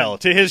age well,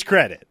 to his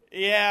credit.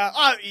 Yeah.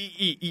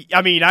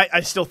 I mean,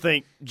 I still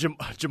think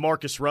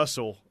Jamarcus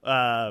Russell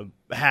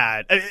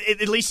had –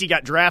 at least he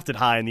got drafted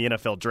high in the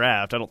NFL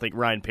draft. I don't think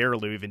Ryan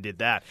Perrilloux even did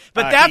that.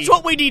 But that's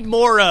what we need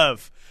more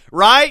of,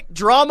 right?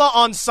 Drama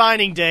on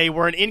signing day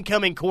where an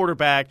incoming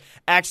quarterback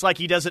acts like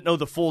he doesn't know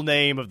the full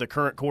name of the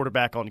current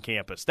quarterback on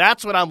campus.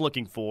 That's what I'm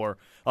looking for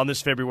on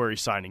this February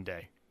signing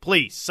day.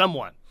 Please,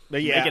 someone,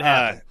 make it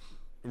happen.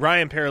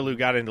 Ryan Perrilloux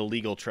got into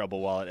legal trouble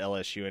while at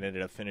LSU and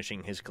ended up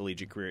finishing his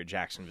collegiate career at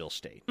Jacksonville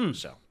State.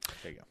 So,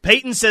 there you go.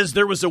 Peyton says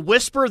there was a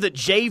whisper that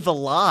Jay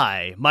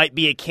Valai might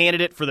be a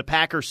candidate for the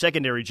Packers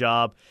secondary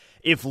job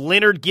if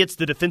Leonard gets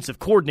the defensive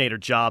coordinator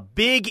job.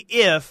 Big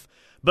if,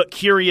 but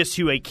curious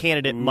who a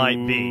candidate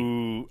might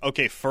be.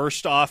 Okay,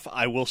 first off,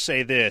 I will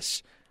say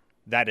this.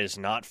 That is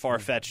not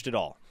far-fetched at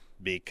all,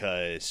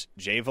 because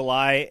Jay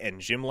Valai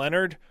and Jim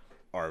Leonard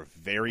are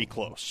very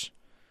close.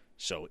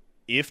 So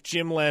if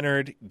Jim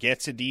Leonard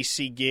gets a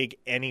DC gig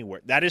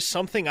anywhere, that is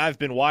something I've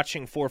been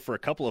watching for a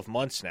couple of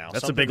months now.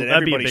 That's something that'd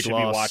everybody be a big should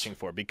loss. be watching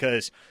for,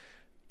 because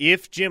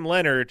if Jim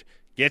Leonard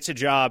gets a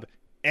job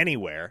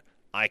anywhere,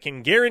 I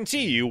can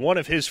guarantee you one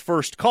of his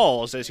first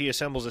calls as he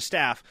assembles a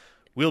staff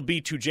will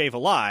be to Jay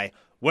Valai.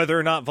 Whether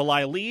or not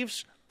Valai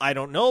leaves, I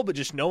don't know, but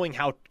just knowing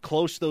how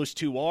close those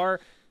two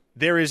are,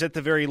 there is at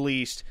the very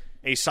least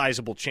a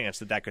sizable chance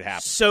that could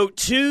happen. So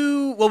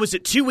 2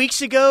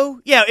 weeks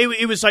ago? Yeah,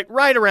 it was like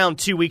right around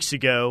 2 weeks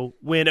ago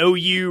when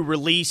OU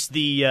released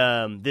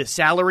the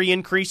salary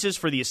increases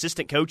for the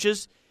assistant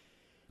coaches.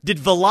 Did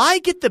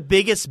Valai get the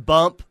biggest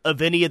bump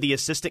of any of the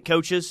assistant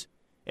coaches?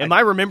 Am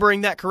I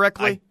remembering that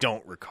correctly? I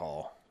don't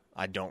recall.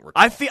 I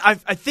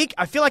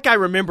feel like I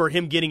remember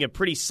him getting a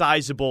pretty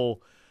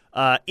sizable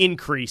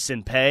increase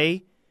in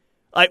pay.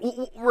 Like,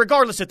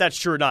 regardless if that's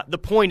true or not, the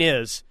point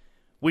is,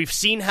 we've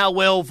seen how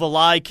well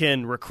Valai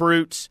can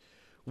recruit.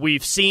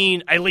 We've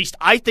seen, at least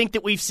I think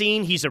that we've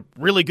seen, he's a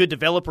really good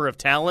developer of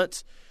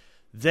talent.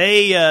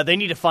 They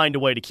need to find a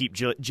way to keep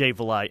Jay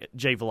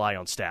Valai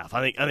on staff.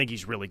 I think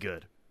he's really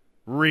good,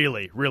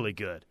 really, really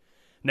good.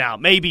 Now,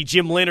 maybe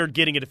Jim Leonard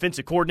getting a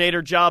defensive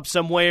coordinator job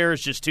somewhere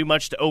is just too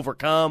much to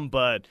overcome,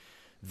 but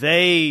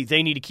they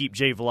need to keep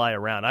Jay Valai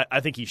around.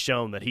 I think he's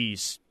shown that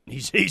he's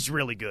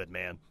really good,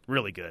 man.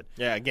 Really good.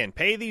 Yeah, again,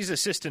 pay these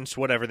assistants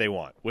whatever they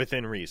want,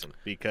 within reason,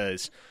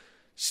 because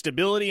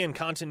stability and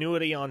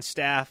continuity on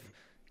staff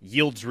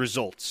yields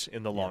results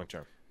in the long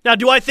term. Now,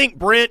 do I think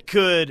Brent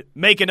could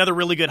make another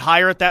really good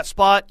hire at that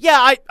spot?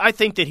 Yeah, I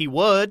think that he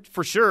would,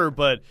 for sure,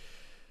 but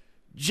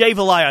Jay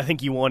Valai, I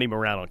think you want him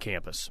around on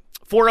campus.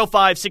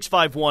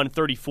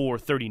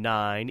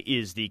 405-651-3439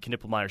 is the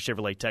Knippelmeyer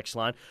Chevrolet text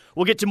line.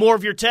 We'll get to more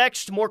of your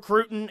text, more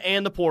Cruton,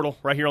 and the portal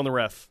right here on the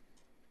Ref.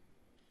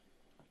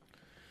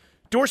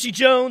 Dorsey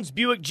Jones,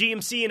 Buick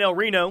GMC in El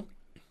Reno,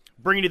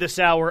 bringing you this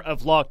hour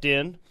of Locked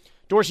In.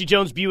 Dorsey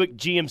Jones, Buick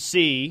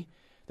GMC,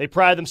 they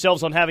pride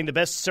themselves on having the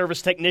best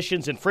service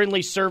technicians and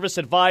friendly service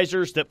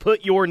advisors that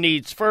put your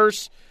needs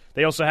first.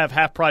 They also have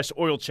half-price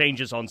oil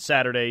changes on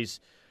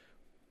Saturdays.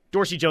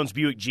 Dorsey Jones,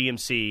 Buick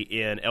GMC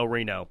in El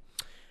Reno.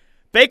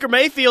 Baker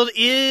Mayfield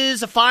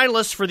is a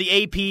finalist for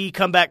the AP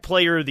Comeback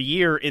Player of the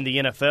Year in the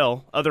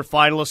NFL. Other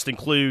finalists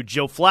include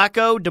Joe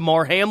Flacco,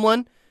 DeMar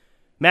Hamlin,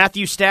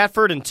 Matthew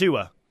Stafford, and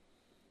Tua.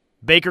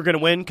 Baker going to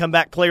win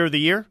Comeback Player of the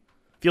Year?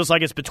 Feels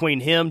like it's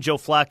between him, Joe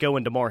Flacco,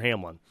 and DeMar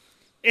Hamlin.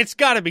 It's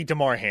got to be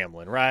DeMar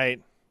Hamlin,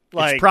 right?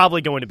 It's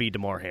probably going to be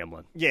DeMar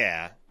Hamlin.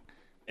 Yeah.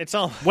 It's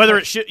all whether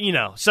it should,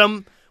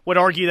 some would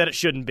argue that it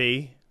shouldn't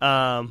be,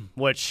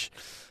 which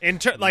in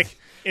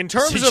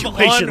terms of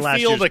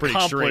on-field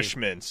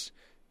accomplishments,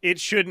 it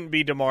shouldn't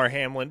be DeMar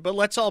Hamlin, but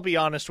let's all be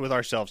honest with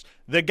ourselves.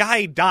 The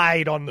guy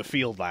died on the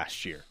field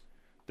last year.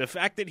 The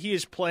fact that he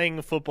is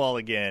playing football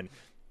again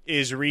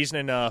is reason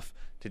enough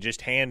to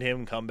just hand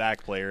him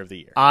Comeback Player of the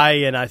Year.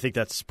 I think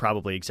that's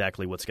probably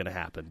exactly what's going to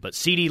happen. But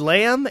CeeDee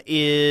Lamb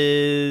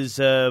is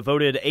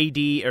voted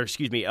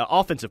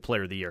Offensive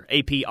Player of the Year,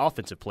 AP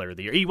Offensive Player of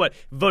the Year. He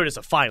voted as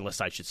a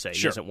finalist, I should say.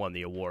 Sure. He hasn't won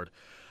the award.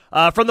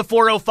 From the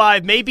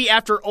 405, maybe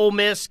after Ole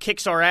Miss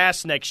kicks our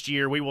ass next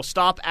year, we will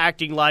stop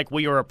acting like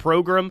we are a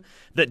program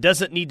that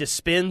doesn't need to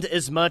spend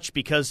as much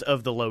because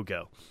of the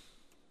logo.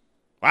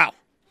 Wow.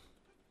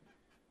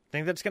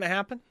 Think that's going to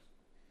happen?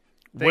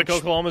 Think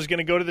Oklahoma's going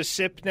to go to the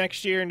SIP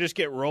next year and just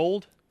get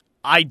rolled?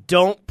 I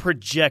don't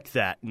project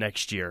that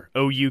next year.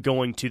 OU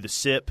going to the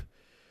SIP,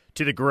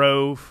 to the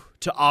Grove,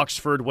 to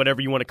Oxford,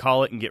 whatever you want to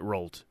call it, and get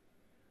rolled.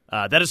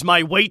 That is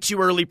my way too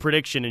early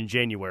prediction in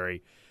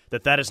January,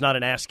 that is not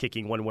an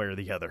ass-kicking one way or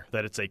the other,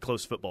 that it's a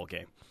close football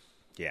game.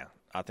 Yeah,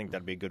 I think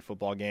that'd be a good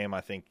football game.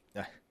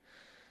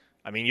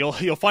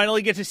 You'll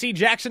finally get to see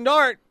Jackson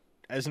Dart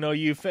as an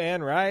OU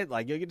fan, right?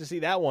 Like, you'll get to see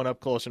that one up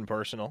close and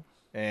personal.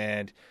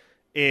 And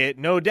it,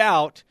 no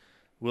doubt,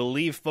 will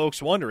leave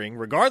folks wondering,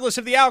 regardless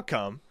of the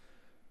outcome,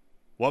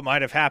 what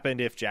might have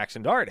happened if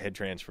Jackson Dart had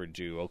transferred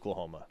to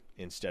Oklahoma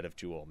instead of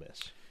to Ole Miss.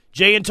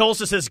 Jay in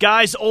Tulsa says,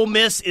 guys, Ole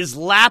Miss is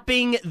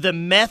lapping the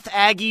meth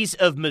Aggies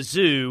of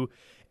Mizzou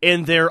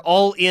in their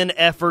all-in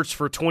efforts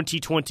for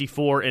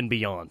 2024 and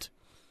beyond.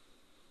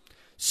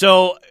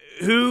 So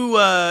who,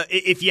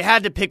 if you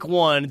had to pick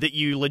one that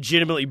you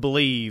legitimately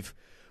believe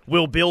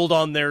will build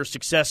on their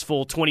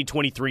successful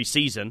 2023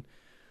 season,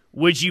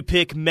 would you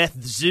pick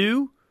Meth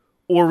Zoo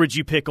or would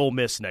you pick Ole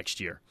Miss next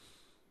year?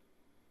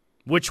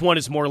 Which one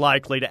is more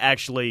likely to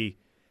actually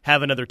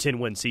have another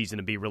 10-win season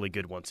and be really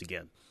good once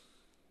again?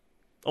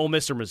 Ole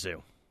Miss or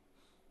Mizzou?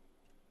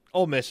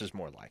 Ole Miss is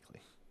more likely.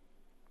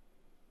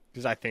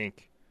 Because I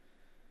think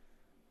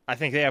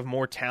they have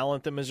more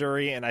talent than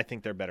Missouri, and I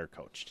think they're better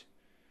coached.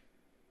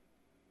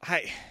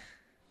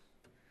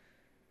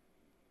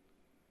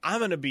 I'm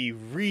going to be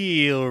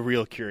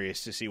real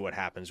curious to see what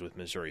happens with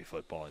Missouri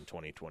football in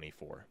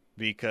 2024.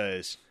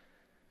 Because,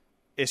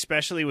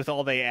 especially with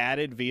all they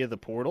added via the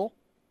portal,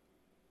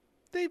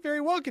 they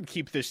very well could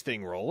keep this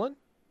thing rolling.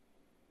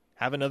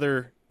 Have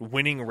another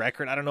winning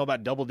record. I don't know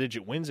about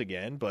double-digit wins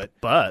again, but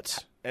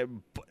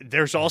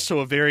there's also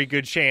a very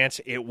good chance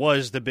it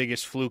was the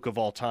biggest fluke of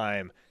all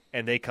time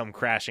and they come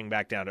crashing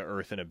back down to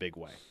earth in a big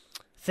way.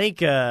 I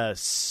think I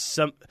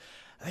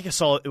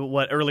saw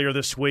earlier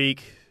this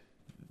week.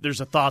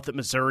 There's a thought that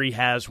Missouri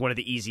has one of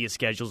the easiest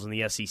schedules in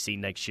the SEC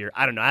next year.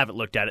 I don't know. I haven't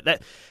looked at it.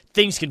 That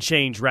things can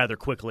change rather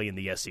quickly in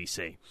the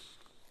SEC.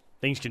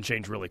 Things can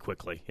change really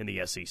quickly in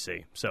the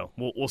SEC. So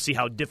we'll see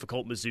how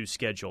difficult Mizzou's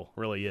schedule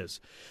really is.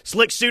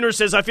 Slick Sooner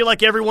says, I feel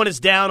like everyone is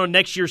down on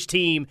next year's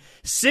team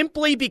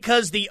simply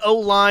because the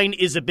O-line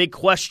is a big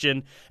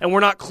question and we're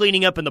not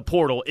cleaning up in the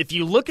portal. If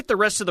you look at the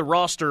rest of the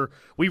roster,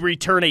 we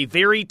return a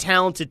very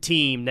talented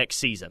team next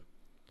season.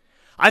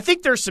 I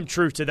think there's some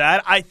truth to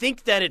that. I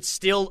think that it's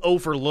still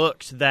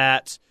overlooked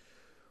that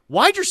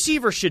wide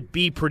receiver should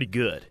be pretty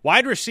good.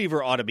 Wide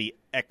receiver ought to be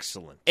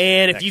excellent.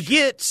 And if you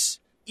get,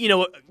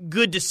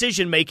 good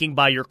decision-making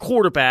by your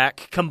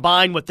quarterback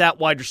combined with that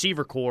wide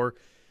receiver core,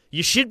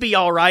 you should be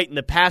all right in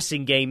the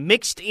passing game,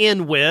 mixed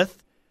in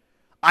with,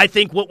 I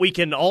think what we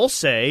can all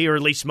say, or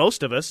at least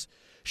most of us,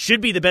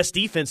 should be the best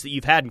defense that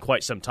you've had in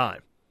quite some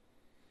time.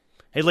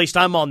 At least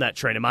I'm on that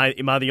train. Am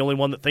I the only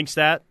one that thinks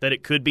that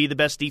it could be the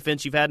best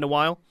defense you've had in a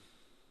while?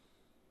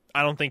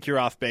 I don't think you're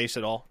off base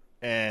at all.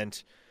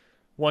 And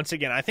once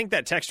again, I think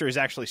that texter is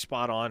actually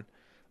spot on.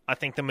 I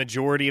think the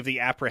majority of the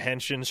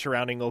apprehension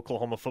surrounding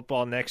Oklahoma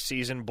football next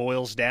season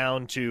boils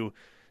down to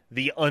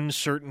the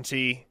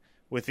uncertainty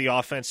with the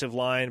offensive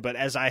line. But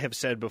as I have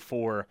said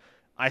before,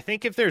 I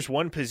think if there's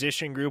one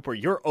position group where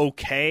you're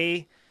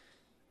okay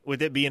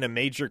with it being a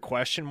major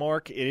question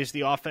mark, it is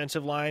the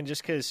offensive line,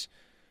 just because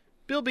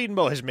Bill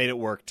Bedenbaugh has made it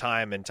work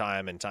time and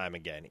time and time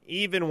again,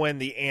 even when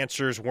the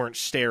answers weren't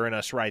staring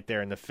us right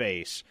there in the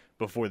face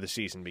before the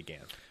season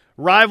began.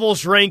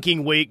 Rivals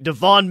ranking week.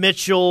 Devon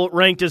Mitchell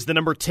ranked as the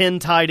number 10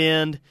 tight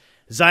end.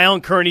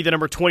 Zion Kearney, the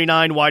number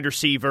 29 wide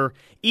receiver.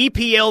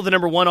 EPL, the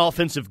number 1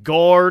 offensive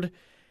guard.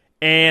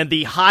 And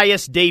the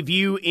highest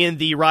debut in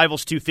the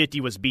Rivals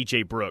 250 was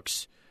B.J.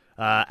 Brooks,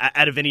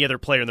 out of any other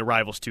player in the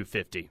Rivals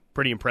 250.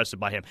 Pretty impressive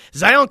by him.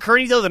 Zion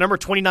Kearney, though, the number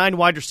 29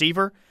 wide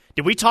receiver.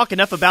 Did we talk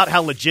enough about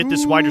how legit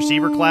this wide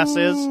receiver class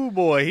is? Oh,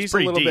 boy, he's a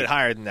little bit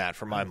higher than that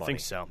for my money. I think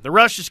so. The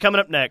Rush is coming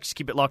up next.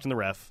 Keep it locked in the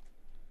Ref.